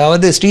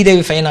 அதாவது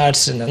ஸ்ரீதேவி ஃபைன்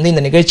ஆர்ட்ஸ் வந்து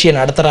இந்த நிகழ்ச்சியை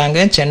நடத்துகிறாங்க.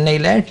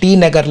 சென்னையில் டி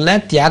நகரில்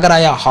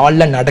தியாகராயா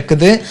ஹாலில்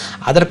நடக்குது.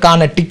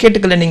 அதற்கான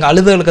டிக்கெட்டுகளை நீங்கள்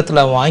அலுவலகத்தில்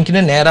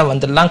வாங்கின்னு நேராக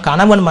வந்துடலாம்.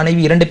 கணவன்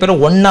மனைவி 2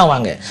 பேரும் ஒன்றா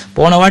வாங்க.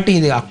 போன வாட்டி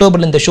இது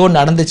அக்டோபரில் இந்த ஷோ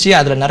நடந்துச்சு.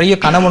 அதில் நிறைய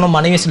கணவனும்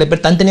மனைவி சில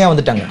பேர் தனித்தனியாக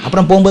வந்துட்டாங்க.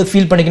 அப்புறம் போகும்போது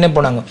ஃபீல் பண்ணிக்கினே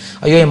போனாங்க,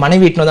 ஐயோ என்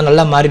மனைவி வீட்டில் வந்து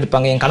நல்லா மாறி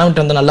இருப்பாங்க, என்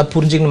கணவன்கிட்ட வந்து நல்லா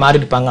புரிஞ்சுக்கின்னு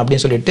மாறி இருப்பாங்க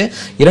அப்படின்னு சொல்லிட்டு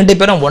 2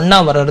 பேரும் ஒன்றா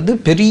வர்றது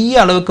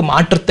பெரிய அளவுக்கு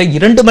மாற்றத்தை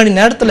 2 மணி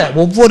நேரத்தில்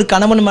ஒவ்வொரு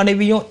கணவன்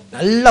மனைவியும்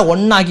நல்லா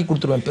ஒன்றாக்கி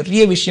கொடுத்துருவேன்.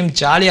 பெரிய விஷயம்,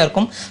 ஜாலியாக இருக்கும்,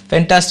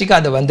 ஃபென்டாஸ்டிக்காக.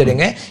 அதை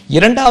வந்துடுங்க.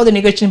 2வது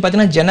நிகழ்ச்சின்னு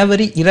பார்த்தீங்கன்னா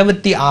ஜனவரி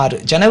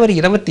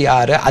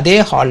 26 அதே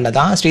ஹாலில்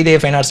தான் ஸ்ரீதேவி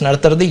ஃபைன் ஆர்ட்ஸ்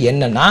நடத்துறது.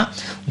 என்னன்னா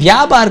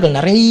வியாபாரிகள்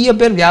நிறைய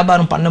பேர்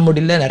வியாபாரம் பண்ண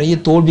முடியல, நிறைய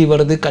தோல்வி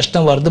வருது,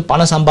 கஷ்டம் வருது,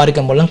 பணம் சம்பாதிக்க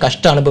முடியல,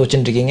 கஷ்டம்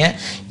அனுபவிச்சுட்டு இருக்கீங்க.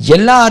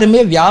 எல்லாருமே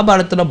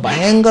வியாபாரத்தில்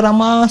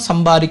பயங்கரமாக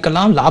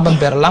சம்பாதிக்கலாம், லாபம்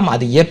பெறலாம்.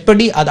 அது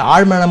எப்படி, அது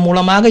ஆழ்மனம்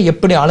மூலமாக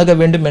எப்படி அணுக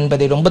வேண்டும்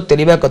என்பதை ரொம்ப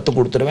தெளிவாக கற்றுக்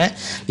கொடுத்துருவேன்.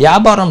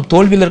 வியாபாரம்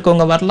தோல்வியில்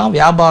இருக்கவங்க வரலாம்,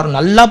 வியாபாரம்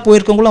நல்லா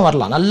போயிருக்கவங்களும்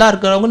வரலாம். நல்லா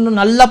இருக்கிறவங்க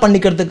நல்லா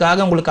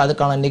பண்ணிக்கிறதுக்காக உங்களுக்கு அதுக்கான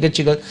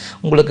நிகழ்ச்சிகள்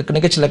உங்களுக்கு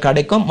நிகழ்ச்சியில்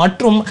கிடைக்கும்.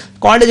 மற்றும்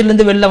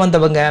காலேஜிலேருந்து வெளில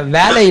வந்தவங்க,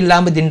 வேலை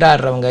இல்லாமல்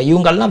திண்டாடுறவங்க,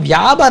 இவங்கெல்லாம்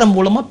வியாபாரம்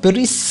மூலமாக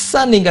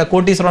பெருசாக நீங்கள்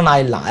கோட்டீஸ்வரன்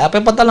ஆயிடலாம். எப்போ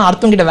பார்த்தாலும்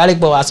அடுத்தவங்கிட்ட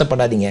வேலைக்கு போக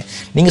ஆசைப்படாதீங்க.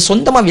 நீங்கள்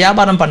சொந்தமாக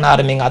வியாபாரம் பண்ண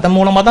ஆரம்பிங்க. அதன்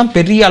மூலமாக தான்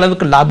பெரிய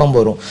அளவுக்கு லாபம்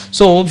வரும்.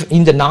 ஸோ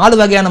இந்த 4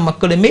 வகையான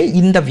மக்களுமே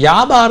இந்த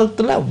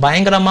வியாபாரத்தில்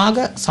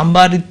பயங்கரமாக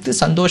சம்பாதித்து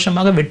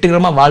சந்தோஷமாக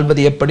வெற்றிகரமாக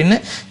வாழ்வது எப்படின்னு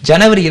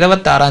ஜனவரி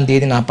 26ஆம்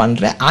தேதி நான்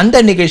பண்ணுறேன். அந்த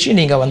நிகழ்ச்சி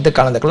நீங்கள் வந்து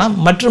கலந்துக்கலாம்.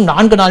 மற்றும்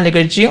 4 நாள்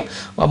நிகழ்ச்சியும்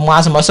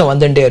மாதம்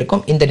வந்துட்டே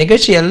இருக்கும். இந்த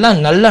நிகழ்ச்சி எல்லாம்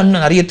நல்லா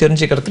இன்னும் நிறைய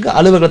தெரிஞ்சுக்கிறதுக்கு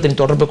அலுவலகத்தின்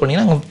தொடர்பு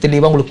கொண்டீங்கன்னா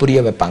தெளிவாக உங்களுக்கு புரிய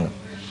வைப்பாங்க.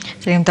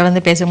 சரி,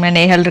 தொடர்ந்து பேசுங்க.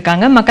 நேயர்கள்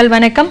இருக்காங்க. மக்கள்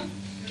வணக்கம்.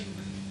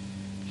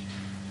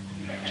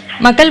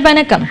 மக்கள்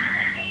வணக்கம்.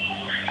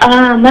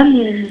 மேம்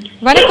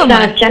வணக்கம்.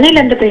 நான் சென்னையில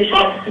இருந்து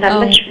பேசுறேன்.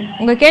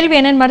 உங்க கேள்வி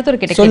என்னன்னு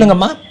மருத்துவர் கிட்ட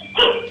சொல்லுங்கம்மா.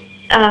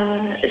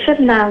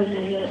 சார், நான்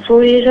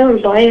 4 இயர்ஸா ஒரு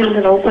பாய்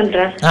வந்து லவ்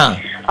பண்றேன்.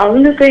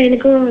 அவனுக்கு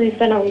எனக்கும்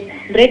இப்ப நான்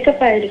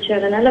பிரேக்கப் ஆயிடுச்சு.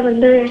 அதனால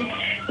வந்து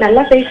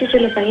நல்லா பேசிட்டு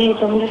இருந்த பையன்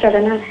இப்ப வந்து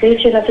சடனா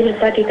பேச்சு எல்லாத்தையும்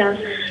நிப்பாட்டிட்டான்.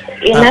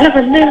 என்னால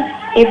வந்து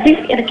எப்படி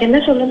எனக்கு என்ன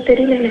சொல்லணும்னு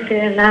தெரியல. எனக்கு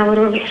நான்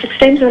ஒரு 6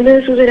 டைம்ஸ் வந்து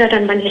சூசைட்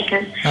அட்டன்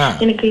பண்ணிருக்கேன்.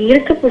 எனக்கு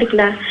இருக்க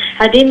பிடிக்கல.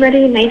 அதே மாதிரி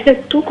நைட்ல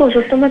தூக்கம்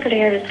சுத்தமா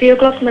கிடையாது. 3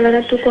 o'clock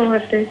மேலதான் தூக்கம்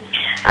வருது.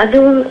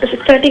 அதுவும்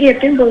 6:30க்கு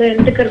எப்பயும் போல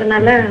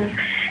எழுந்துக்கிறதுனால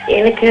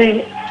எனக்கு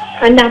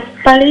அந்த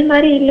பழைய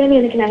மாதிரி இல்லைன்னு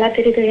எனக்கு நல்லா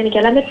தெரியுது. எனக்கு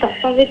எல்லாமே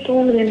தப்பாவே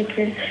தோணுது.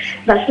 எனக்கு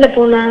பஸ்ல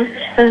போனா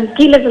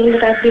கீழே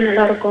விழுந்துட்டா எப்படி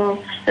நல்லா இருக்கும்,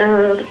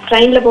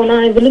 ட்ரெயின்ல போனா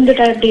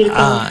விழுந்துட்டா எப்படி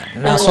இருக்கும்.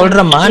 நான்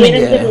சொல்றேம்மா,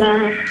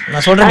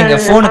 நீங்க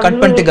போனை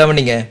கட் பண்ணிட்டு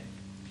கவனிங்க.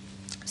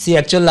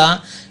 ஆக்சுவலா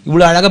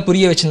இவ்வளோ அழகாக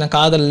புரிய வச்சிருந்தேன்.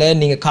 காதலில்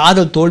நீங்கள்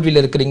காதல் தோல்வியில்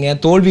இருக்கிறீங்க.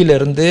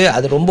 தோல்வியிலிருந்து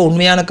அது ரொம்ப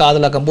உண்மையான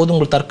காதலாக்கும் போது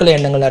உங்களுக்கு தற்கொலை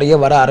எண்ணங்கள் நிறைய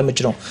வர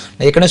ஆரம்பிச்சிடும்.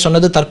 நான் ஏற்கனவே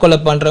சொன்னது தற்கொலை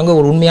பண்ணுறவங்க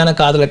ஒரு உண்மையான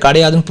காதலை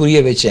கிடையாதுன்னு புரிய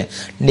வச்சேன்.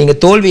 நீங்கள்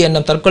தோல்வி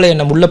எண்ணம், தற்கொலை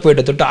எண்ணம் உள்ளே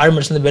போயிட்டு தொட்டு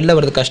ஆழ்மனசுலேருந்து வெளில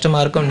வரது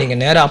கஷ்டமாக இருக்கும். நீங்கள்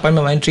நேராக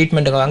அப்பாயின்மெண்ட் வாங்கி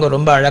ட்ரீட்மெண்ட்டுக்கு வாங்க,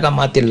 ரொம்ப அழகாக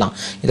மாற்றிடலாம்.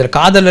 இதில்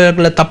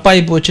காதலர்களை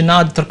தப்பாகி போச்சுன்னா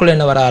அது தற்கொலை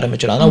எண்ணம் வர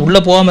ஆரம்பிச்சிடும். அதனால்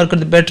உள்ளே போகாமல்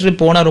இருக்கிறது பெட்ரு.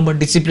 போனால் ரொம்ப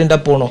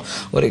டிசிப்ளின்டாக போகணும்.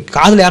 ஒரு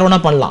காதல் யார்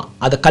வேணா பண்ணலாம்.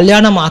 அதை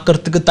கல்யாணம்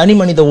ஆக்கிறதுக்கு தனி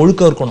மனித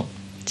ஒழுக்கம் இருக்கணும்.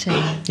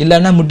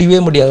 இல்லைன்னா முடியவே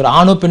முடியாது. ஒரு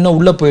ஆணோ பெண்ணோ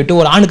உள்ள போயிட்டு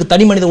ஒரு ஆணுக்கு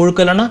தனி மனித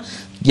ஒழுக்கம் இல்லைன்னா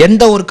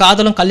எந்த ஒரு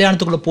காதலும்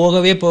கல்யாணத்துக்குள்ள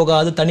போகவே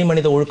போகாது, தனி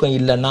மனித ஒழுக்கம்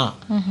இல்லைன்னா.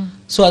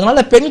 ஸோ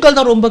அதனால பெண்கள்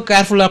தான் ரொம்ப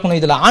கேர்ஃபுல்லாக இருக்கணும்.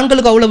 இதில்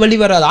ஆண்களுக்கு அவ்வளோ வலி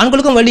வராது.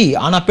 ஆண்களுக்கும் வலி,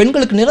 ஆனால்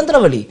பெண்களுக்கு நிரந்தர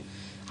வலி.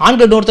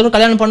 ஆண்கள் ஒருத்தவங்க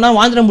கல்யாணம் பண்ணால்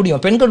வாழ்ந்துட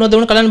முடியும். பெண்கள்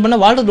ஒருத்தவங்க கல்யாணம்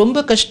பண்ணால் வாழ்றது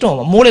ரொம்ப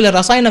கஷ்டம். மூளையில்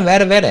ரசாயனம்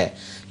வேற வேற.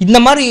 இந்த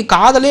மாதிரி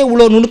காதலே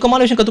இவ்வளவு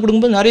நுணுக்கமான விஷயம் கற்றுக்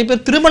கொடுக்கும்போது நிறைய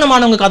பேர்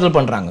திருமணமானவங்க காதல்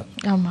பண்றாங்க.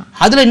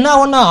 அதுல என்ன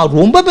ஆகும்னா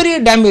ரொம்ப பெரிய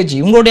டேமேஜ்.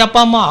 இவங்களுடைய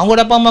அப்பா அம்மா,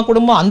 அவங்களோட அப்பா அம்மா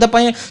குடும்பம், அந்த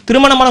பையன்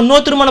திருமணமான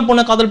இன்னொரு திருமண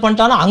பொண்ணை காதல்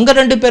பண்ணிட்டாலும் அங்க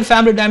 2 பேர்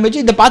ஃபேமிலி டேமேஜ்.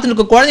 இதை பார்த்துட்டு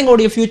இருக்க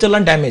குழந்தைங்களுடைய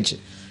ஃபியூச்சர்லாம் டேமேஜ்.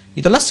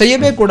 இதெல்லாம்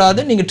செய்யவே கூடாது.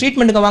 நீங்க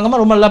ட்ரீட்மெண்ட்டுக்கு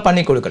வாங்காம ரொம்ப நல்லா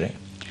பண்ணி கொடுக்குறேன்.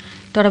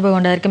 தொடர்பு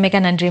கொண்டதற்கு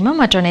மிக்க நன்றிமா.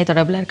 மற்றொன்னே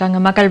தொடர்பில் இருக்காங்க.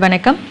 மக்கள்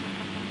வணக்கம்.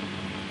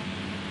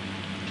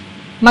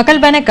 மக்கள்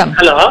வணக்கம்.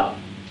 ஹலோ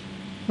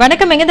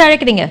வணக்கம், எங்க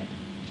அழைக்கிறீங்க?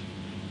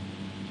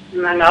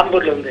 நாங்க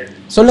ஆம்பூர்ல இருந்து.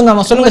 சொல்லுங்க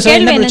சொல்லுங்க சார்,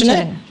 என்ன பிரச்சனை?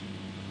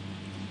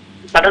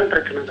 கடன்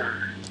பிரச்சனை தான்.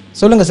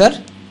 சொல்லுங்க சார்.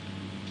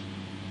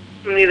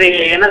 இது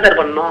என்ன சார்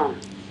பண்ணணும்?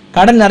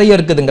 கடன் நிறைய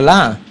இருக்குதுங்களா?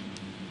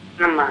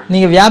 ஆமா.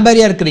 நீங்க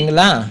வியாபாரியா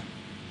இருக்கிறீங்களா?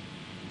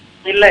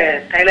 இல்ல,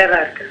 டைலரா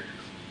இருக்கு.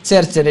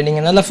 சரி சரி,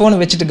 நீங்க நல்லா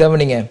போன் வச்சுட்டு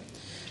கவனிங்க.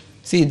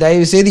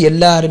 தயவு செய்து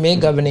எல்லாருமே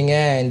கவனிங்க.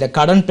 இந்த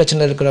கடன்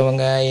பிரச்சனை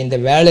இருக்கிறவங்க, இந்த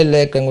வேலையில்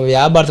இருக்கிறவங்க,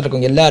 வியாபாரத்தில்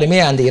இருக்கிறவங்க எல்லாருமே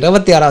அந்த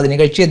 26வது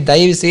நிகழ்ச்சியை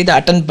தயவு செய்து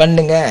அட்டன்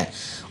பண்ணுங்க.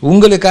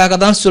 உங்களுக்காக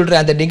தான்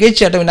சொல்றேன். அந்த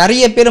நிகழ்ச்சி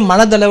நிறைய பேர்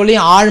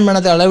மனதளவுலையும் ஆழ்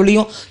மனத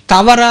அளவுலையும்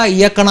தவறா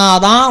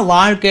இயக்கினாதான்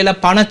வாழ்க்கையில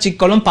பண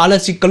சிக்கலும் பல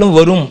சிக்கலும்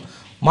வரும்.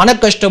 மன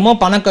கஷ்டமோ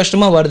பண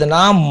கஷ்டமோ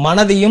வருதுன்னா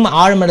மனதையும்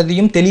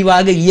ஆழ்மனதையும்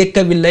தெளிவாக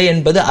இயக்கவில்லை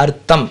என்பது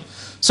அர்த்தம்.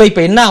 ஸோ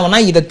இப்போ என்ன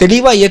ஆகும்னா இதை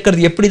தெளிவாக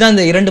இயக்கிறது எப்படி தான்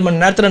இந்த 2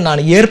 மணி நேரத்தில்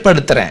நான்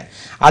ஏற்படுத்துறேன்.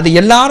 அது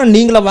எல்லாரும்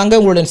நீங்களும் வாங்க,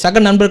 உங்களுடைய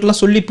சக நண்பர்கள்லாம்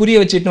சொல்லி புரிய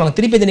வச்சுட்டு வாங்க.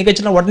 திருப்பி இந்த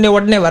நிகழ்ச்சிலாம்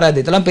உடனே வராது.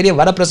 இதெல்லாம் பெரிய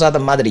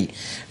வரப்பிரசாதம் மாதிரி.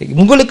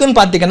 உங்களுக்குன்னு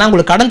பார்த்தீங்கன்னா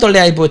உங்களுக்கு கடன் தொல்லை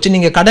ஆகி போச்சு,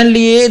 நீங்கள்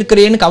கடன்லேயே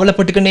இருக்கிறேன்னு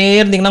கவலைப்பட்டுக்கினே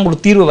இருந்தீங்கன்னா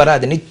உங்களுக்கு தீர்வு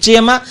வராது.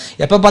 நிச்சயமாக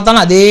எப்போ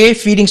பார்த்தாலும் அதே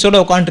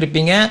ஃபீலிங்ஸோடு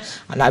உட்காந்துருப்பீங்க.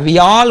 We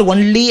all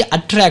only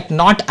attract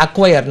not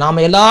acquire.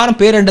 நாம் எல்லாரும்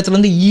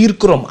பேரிடத்துலேருந்து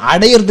ஈர்க்கிறோம்,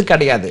 அடையிறது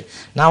கிடையாது.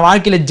 நான்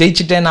வாழ்க்கையில்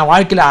ஜெயிச்சிட்டேன், நான்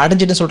வாழ்க்கையில்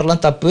அடைஞ்சிட்டேன்னு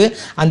சொல்கிறலாம் தப்பு.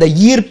 அந்த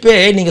ஈர்ப்பே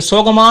நீங்கள்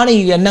சோகமான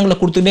எண்ணங்களை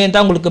கொடுத்துட்டே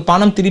தான் உங்களுக்கு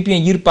பணம்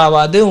திருப்பியும்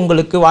ஈர்ப்பாகாது.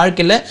 உங்களுக்கு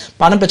வாழ்க்கையில்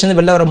பணம் பிரச்சனை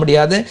வெளில வர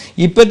முடியாது.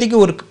 இப்போதைக்கு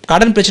ஒரு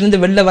கடன் பிரச்சனை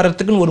வெளில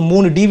வர்றதுக்குன்னு ஒரு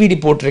 3 DVD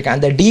போட்டிருக்கேன்.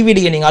 அந்த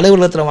டிவிடியை நீங்கள்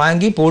அலுவலகத்தில்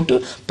வாங்கி போட்டு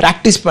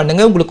ப்ராக்டிஸ்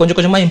பண்ணுங்க. உங்களுக்கு கொஞ்சம்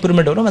கொஞ்சமாக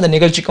இம்ப்ரூவ்மெண்ட் வரும். அந்த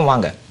நிகழ்ச்சிக்கும்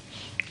வாங்க.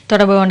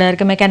 தொடர்பு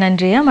கொண்டதற்கு மிக்க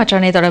நன்றியா.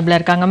 மற்றொன்னே தொடர்பில்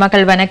இருக்காங்க.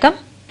 மக்கள் வணக்கம்.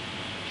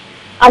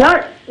 ஹலோ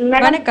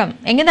வணக்கம்,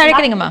 எங்கிருந்து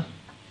அழைக்கிறீங்கம்மா?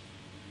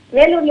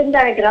 வேலூர்ல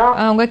இருந்து அழைக்கிறோம்.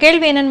 உங்க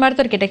கேள்வி என்னன்னு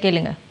மருத்துவர் கிட்ட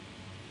கேளுங்க.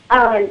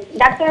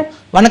 டாக்டர்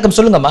வணக்கம்,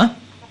 சொல்லுங்கம்மா.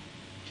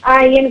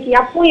 எனக்கு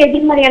எப்போ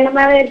எதிர்மறை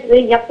எண்ணமாவே இருக்குது.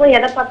 எப்போ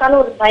எதை பார்த்தாலும்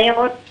ஒரு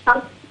பயம்,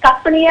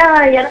 கற்பனையா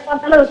எதை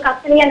பார்த்தாலும் ஒரு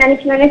கற்பனையா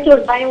நினைச்சு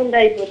ஒரு பயம்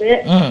உண்டாயி போகுது.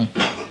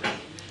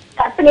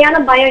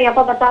 கற்பனையான பயம்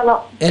எப்ப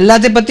பார்த்தாலும்.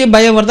 எல்லாத்தையும் பத்தி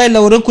பயம் வருதா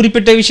இல்ல ஒரு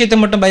குறிப்பிட்ட விஷயத்தை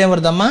மட்டும் பயம்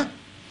வருதாம்மா?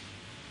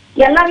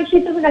 எல்லா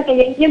விஷயத்துக்கும்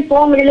நான் எங்கேயும்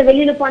போக முடியல.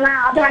 வெளியில போனா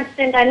அது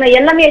ஆக்சிடென்ட் ஆயிடும்.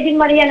 எல்லாமே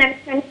எதிர்மறையா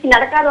நினைச்சு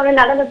நடக்காதவங்க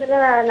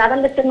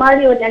நடந்துட்டு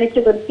மாதிரி ஒரு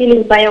நினைச்சு ஒரு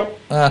ஃபீலிங் பயம்.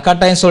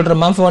 கட்டாயம்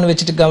சொல்றேம்மா, போன்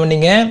வச்சுட்டு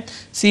கவனிங்க.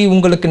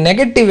 உங்களுக்கு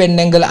நெகட்டிவ்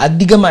எண்ணங்கள்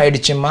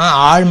அதிகமாயிடுச்சுமா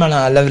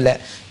ஆழ்மன அளவில்.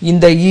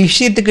 இந்த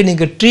விஷயத்துக்கு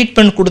நீங்க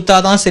ட்ரீட்மெண்ட்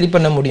கொடுத்தாதான் சரி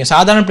பண்ண முடியும்.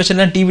 சாதாரண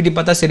பிரச்சனை டிவிடி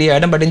பார்த்தா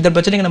சரியாயிடும். பட் இந்த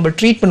பிரச்சனைக்கு நம்ம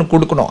ட்ரீட்மெண்ட்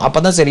கொடுக்கணும்,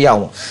 அப்பதான்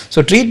சரியாகும்.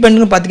 ஸோ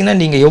ட்ரீட்மெண்ட்னு பார்த்தீங்கன்னா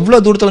நீங்க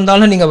எவ்வளவு தூரத்தில்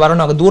இருந்தாலும் நீங்க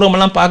வரணும். அங்கே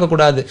தூரமெல்லாம்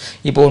பார்க்கக்கூடாது.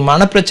 இப்போ ஒரு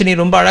மனப்பிரச்சனை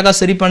ரொம்ப அழகா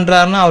சரி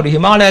பண்றாருன்னா அவர்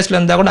ஹிமாலயாஸ்ல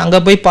இருந்தா கூட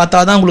அங்கே போய்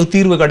பார்த்தா தான் உங்களுக்கு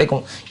தீர்வு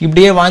கிடைக்கும்.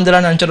 இப்படியே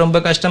வாழ்ந்துலான்னு நினைச்சா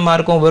ரொம்ப கஷ்டமா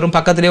இருக்கும். வெறும்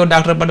பக்கத்துலேயே ஒரு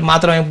டாக்டர் பார்த்து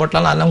மாத்திரை வாங்கி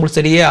போட்டாலும் அதெல்லாம் உங்களுக்கு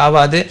சரியே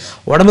ஆகாது.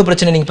 உடம்பு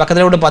பிரச்சனை நீங்க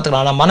பக்கத்துல கூட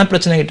பார்த்துக்கலாம். ஆனால்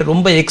மனப்பிரச்சனை கிட்ட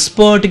ரொம்ப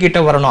எக்ஸ்பர்ட் கிட்ட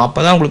வரணும்.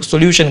 அப்பதான் உங்களுக்கு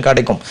சொல்யூஷன்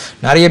கிடைக்கும்.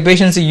 நிறைய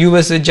பேஷண்ட்ஸ்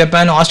US,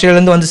 ஜப்பான்,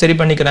 ஆஸ்திரேலியாலேருந்து சரி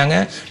பண்ணிக்கிறாங்க.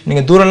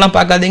 நீங்க தூரம்லாம்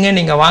பார்க்காதீங்க,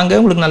 நீங்க வாங்க,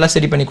 உங்களுக்கு நல்லா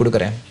சரி பண்ணி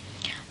கொடுக்குறேன்.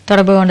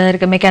 தொடர்பு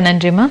கொண்டதற்கு மிக்க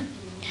நன்றிமா.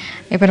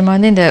 இப்போ நம்ம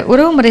இந்த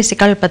உறவுமுறை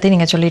சிக்கல் பற்றி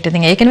நீங்கள் சொல்லிட்டு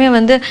இருந்தீங்க. ஏற்கனவே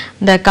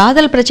இந்த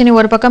காதல் பிரச்சனை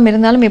ஒரு பக்கம்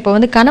இருந்தாலும் இப்போ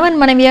கணவன்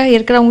மனைவியாக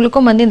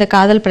இருக்கிறவங்களுக்கும் இந்த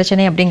காதல்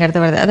பிரச்சனை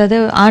அப்படிங்கிறது வருது. அதாவது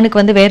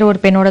ஆணுக்கு வேற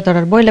ஒரு பெண்ணோட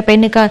தொடர்போ இல்லை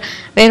பெண்ணுக்கு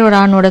வேற ஒரு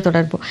ஆணோட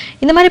தொடர்போ,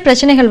 இந்த மாதிரி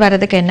பிரச்சனைகள்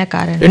வர்றதுக்கு என்ன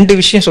காரணம்? 2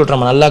 விஷயம்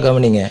சொல்கிறோம், நல்லா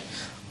கவனிங்க.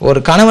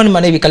 ஒரு கணவன்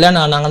மனைவி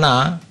கல்யாணம் ஆனாங்கன்னா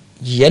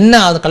என்ன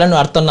அது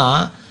கல்யாணம் அர்த்தம்னா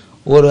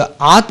ஒரு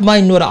ஆத்மா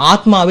இன்னொரு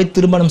ஆத்மாவை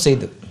திருமணம்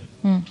செய்து.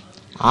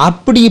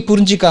 அப்படி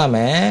புரிஞ்சிக்காம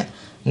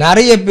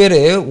நிறைய பேர்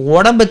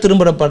உடம்பை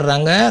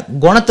திருமணப்படுறாங்க,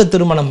 குணத்தை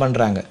திருமணம்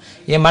பண்றாங்க.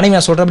 என் மனைவி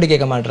நான் சொல்றபடி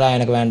கேட்க மாட்டா,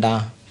 எனக்கு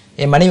வேண்டாம்.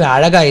 என் மனைவி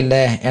அழகா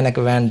இல்லை,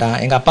 எனக்கு வேண்டாம்.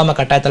 எங்க அப்பா அம்மா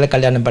கட்டாயத்தால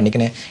கல்யாணம்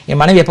பண்ணிக்கினேன்.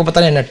 என் மனைவி எப்போ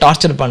பார்த்தாலும் என்ன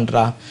டார்ச்சர்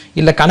பண்றா.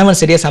 இல்ல கணவன்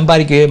சரியா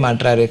சம்பாதிக்கவே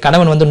மாட்டாரு,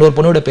 கணவன் இன்னொரு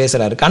பொண்ணோட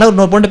பேசுறாரு. கணவர்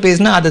இன்னொரு பொண்ணு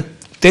பேசினா அதை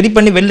தெரி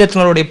பண்ணி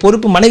வெளியேற்றினோடைய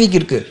பொறுப்பு மனைவிக்கு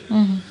இருக்கு.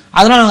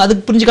 அதனால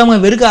அதுக்கு புரிஞ்சுக்காம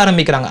வெறுக்க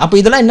ஆரம்பிக்கிறாங்க. அப்போ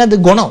இதெல்லாம் என்னது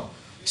குணம்.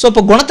 ஸோ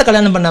இப்போ குணத்தை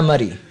கல்யாணம் பண்ண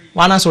மாதிரி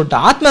வானா சொல்லிட்டு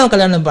ஆத்மாவை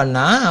கல்யாணம்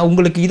பண்ணா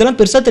உங்களுக்கு இதெல்லாம்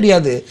பெருசா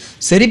தெரியாது.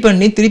 சரி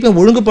பண்ணி திருப்பி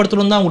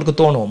ஒழுங்குபடுத்தணும் தான் உங்களுக்கு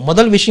தோணும்.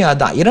 முதல் விஷயம்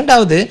அதான்.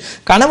 இரண்டாவது,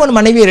 கணவன்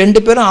மனைவி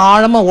 2 பேரும்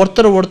ஆழமா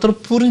ஒருத்தர்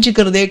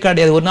புரிஞ்சுக்கிறதே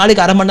கிடையாது. ஒரு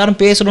நாளைக்கு 1/2 மணி நேரம்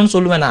பேசணும்னு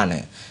சொல்லுவேன் நான்.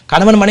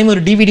 கணவன் மனைவி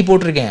ஒரு DVD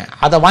போட்டிருக்கேன்,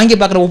 அதை வாங்கி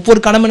பார்க்குற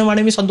ஒவ்வொரு கணவன்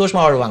மனைவி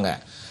சந்தோஷமா வாழ்வாங்க.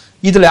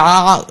 இதுல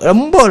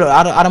ரொம்ப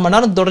 1/2 மணி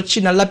நேரம்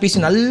தொடர்ச்சி நல்லா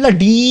பேசி நல்லா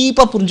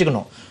டீப்பா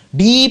புரிஞ்சுக்கணும்.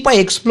 டீப்பா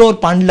எக்ஸ்ப்ளோர்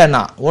பண்ணலன்னா,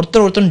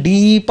 ஒருத்தர்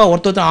டீப்பா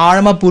ஒருத்தர்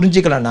ஆழமா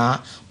புரிஞ்சுக்கலன்னா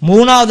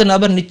 3வது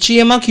நபர்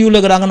நிச்சயமா கியூல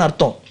இருக்கிறாங்கன்னு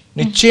அர்த்தம்.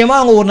 நிச்சயமா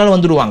அவங்க ஒரு நாள்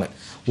வந்துடுவாங்க.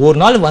 ஒரு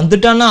நாள்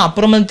வந்துட்டான்னா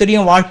அப்புறமா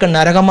தெரியும் வாழ்க்கை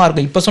நரகமா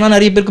இருக்கும். இப்ப சொன்னா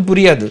நிறைய பேருக்கு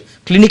புரியாது.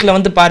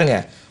 கிளினிக்ல பாருங்க,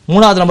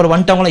 மூணாவது நம்பர்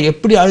வந்துட்டவங்களாம்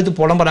எப்படி அழுது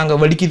புலம்புறாங்க,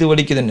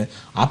 வலிக்குதுன்னு.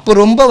 அப்போ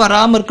ரொம்ப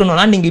வராமல்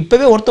இருக்கணும்னா நீங்கள்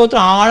இப்போவே ஒருத்தர்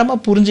ஆழமாக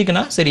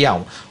புரிஞ்சிக்கினா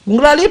சரியாகும்.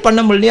 உங்களாலேயே பண்ண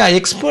முடியலையா,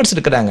 எக்ஸ்பர்ட்ஸ்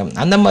இருக்கிறாங்க,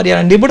 அந்த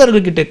மாதிரியான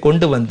நிபுணர்கள்கிட்ட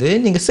கொண்டு வந்து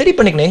நீங்கள் சரி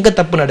பண்ணிக்கணும் எங்கே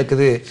தப்பு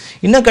நடக்குது.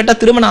 இன்னும் கேட்டால்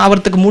திருமணம்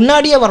ஆகிறதுக்கு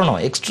முன்னாடியே வரணும்.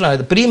 எக்ஸ்ட்ரா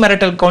இது ப்ரீ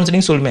மேரிட்டல்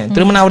கவுன்சிலிங் சொல்லுவேன்.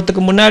 திருமணம்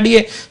ஆகிறதுக்கு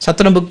முன்னாடியே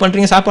சத்திரம் புக்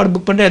பண்ணுறீங்க, சாப்பாடு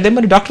புக் பண்ணுறீங்க, அதே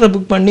மாதிரி டாக்டரை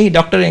புக் பண்ணி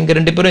டாக்டர் எங்கள்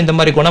 2 பேரும் இந்த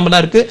மாதிரி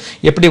குணமெல்லாம் இருக்குது,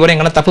 எப்படி வரும்,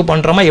 எங்கன்னா தப்பு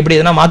பண்ணுறோமா, எப்படி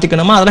எதனா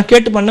மாற்றிக்கணுமா, அதெல்லாம்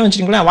கேட்டு பண்ண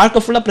வச்சுக்கோங்களேன்.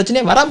 வாழ்க்கை ஃபுல்லாக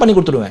பிரச்சனையே வராமல் பண்ணி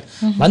கொடுத்துருவேன்.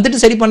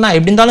 வந்துட்டு சரி பண்ணால்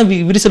எப்படி இருந்தாலும்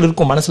விரிசல்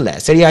இருக்கும் மனசில்,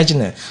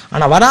 சரியாச்சுன்னு.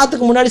 ஆனால்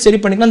வராதுக்கு முன்னாடி சரி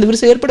பண்ணிக்கலாம், அந்த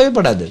விரிசல் ஏற்படவே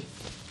படாது.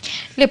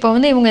 இல்லை, இப்போ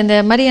இவங்க இந்த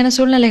மாதிரியான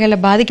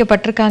சூழ்நிலைகளில்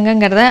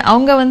பாதிக்கப்பட்டிருக்காங்கிறத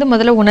அவங்க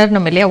முதல்ல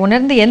உணரணும் இல்லையா?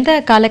 உணர்ந்து எந்த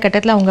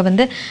காலகட்டத்தில்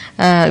அவங்க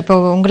இப்போ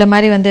உங்களை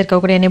மாதிரி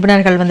இருக்கக்கூடிய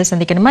நிபுணர்கள்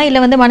சந்திக்கணுமா,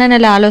 இல்லை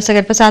மனநல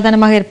ஆலோசகர் இப்போ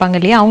சாதாரணமாக இருப்பாங்க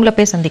இல்லையா, அவங்கள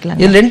போய்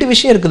சந்திக்கலாம்? இது 2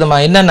 விஷயம் இருக்குதுமா.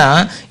 என்னன்னா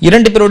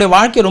 2 பேருடைய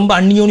வாழ்க்கை ரொம்ப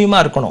அந்யூன்யமா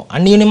இருக்கணும்.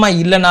 அந்யூன்யமா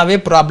இல்லைனாவே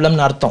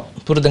ப்ராப்ளம்னு அர்த்தம்.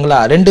 புரியுதுங்களா?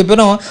 2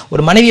 பேரும்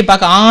ஒரு மனைவியை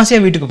பார்க்க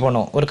ஆசையாக வீட்டுக்கு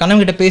போகணும், ஒரு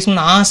கணவன் கிட்ட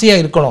பேசணும்னு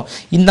ஆசையாக இருக்கணும்.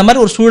 இந்த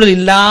மாதிரி ஒரு சூழல்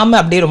இல்லாமல்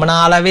அப்படியே ரொம்ப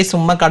நாளாவே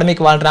சும்மா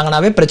கடமைக்கு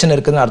வாழ்றாங்கனாவே பிரச்சனை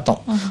இருக்குதுன்னு அர்த்தம்.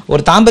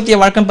 ஒரு தாம்பத்திய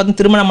வாழ்க்கை பார்த்து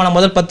திருமணமான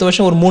முதல் 10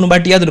 வருஷம் ஒரு 3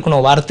 வாட்டியாவது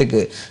இருக்கணும்,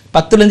 வாரத்துக்கு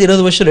 10லேருந்து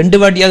 20 வருஷம் 2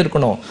 வாட்டியாவது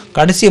இருக்கணும்,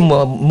 கடைசி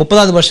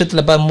 30வது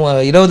வருஷத்துல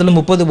 20ல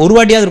 30 1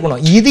 வாட்டியாவது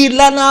இருக்கணும். இது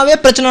இல்லைனாவே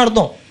பிரச்சனை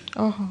அர்த்தம்.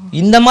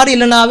 இந்த மாதிரி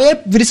இல்லைனாவே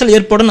விரிசல்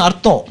ஏற்படும்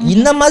அர்த்தம்.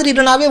 இந்த மாதிரி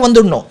இல்லைனாவே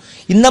வந்துடணும்.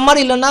 இந்த மாதிரி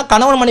இல்லைன்னா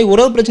கணவன் மனைவி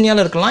உறவு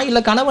பிரச்சனையால இருக்கலாம், இல்ல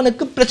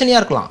கணவனுக்கு பிரச்சனையா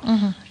இருக்கலாம்,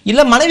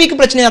 இல்ல மனைவிக்கு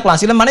பிரச்சனையா இருக்கலாம்.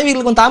 சில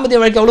மனைவிகளுக்கு தாம்பத்திய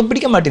வாழ்க்கை அவ்வளவு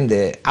பிடிக்க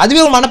மாட்டேங்குது,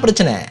 அதுவே ஒரு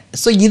மனப்பிரச்சனை.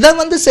 ஸோ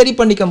இதை சரி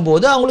பண்ணிக்கும்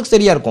போது அவங்களுக்கு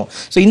சரியா இருக்கும்.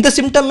 ஸோ இந்த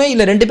சிம்டமே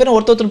இல்லை, 2 பேரும்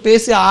ஒருத்தர்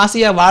பேசி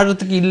ஆசையா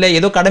வாழ்றதுக்கு இல்லை,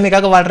 ஏதோ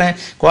கடமைக்காக வாழ்றேன்,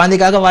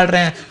 குழந்தைக்காக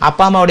வாழ்றேன்,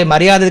 அப்பா அம்மாவுடைய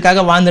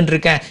மரியாதைக்காக வாழ்ந்துட்டு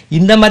இருக்கேன்,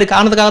 இந்த மாதிரி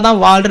காரணத்துக்காக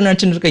தான் வாழ்றேன்னு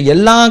நினைச்சுட்டு இருக்கேன்.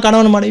 எல்லா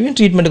கணவன் மனைவியும்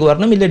ட்ரீட்மெண்ட்டுக்கு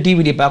வரணும், இல்லை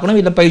டிவிடி பார்க்கணும்,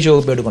 இல்லை பயிற்சி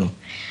வகுப்பு எடுக்கணும்.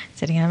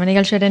 சரிங்க, நம்ம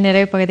நிகழ்ச்சியோட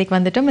நிறைவு பகுதிக்கு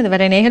வந்துட்டோம்.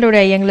 இதுவரை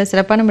நேயர்களுடைய ஐயங்களை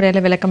சிறப்பான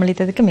முறையில் விளக்கம்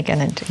அளித்ததுக்கு மிக்க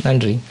நன்றி.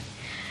 நன்றி.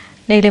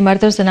 நேயர்களே,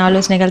 மருத்துவ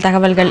ஆலோசனைகள்,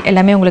 தகவல்கள்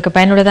எல்லாமே உங்களுக்கு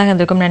பயனுள்ளதாக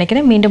இருந்திருக்கும்னு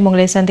நினைக்கிறேன். மீண்டும்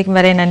உங்களை சந்திக்கும்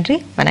வரை நன்றி,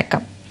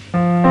 வணக்கம்.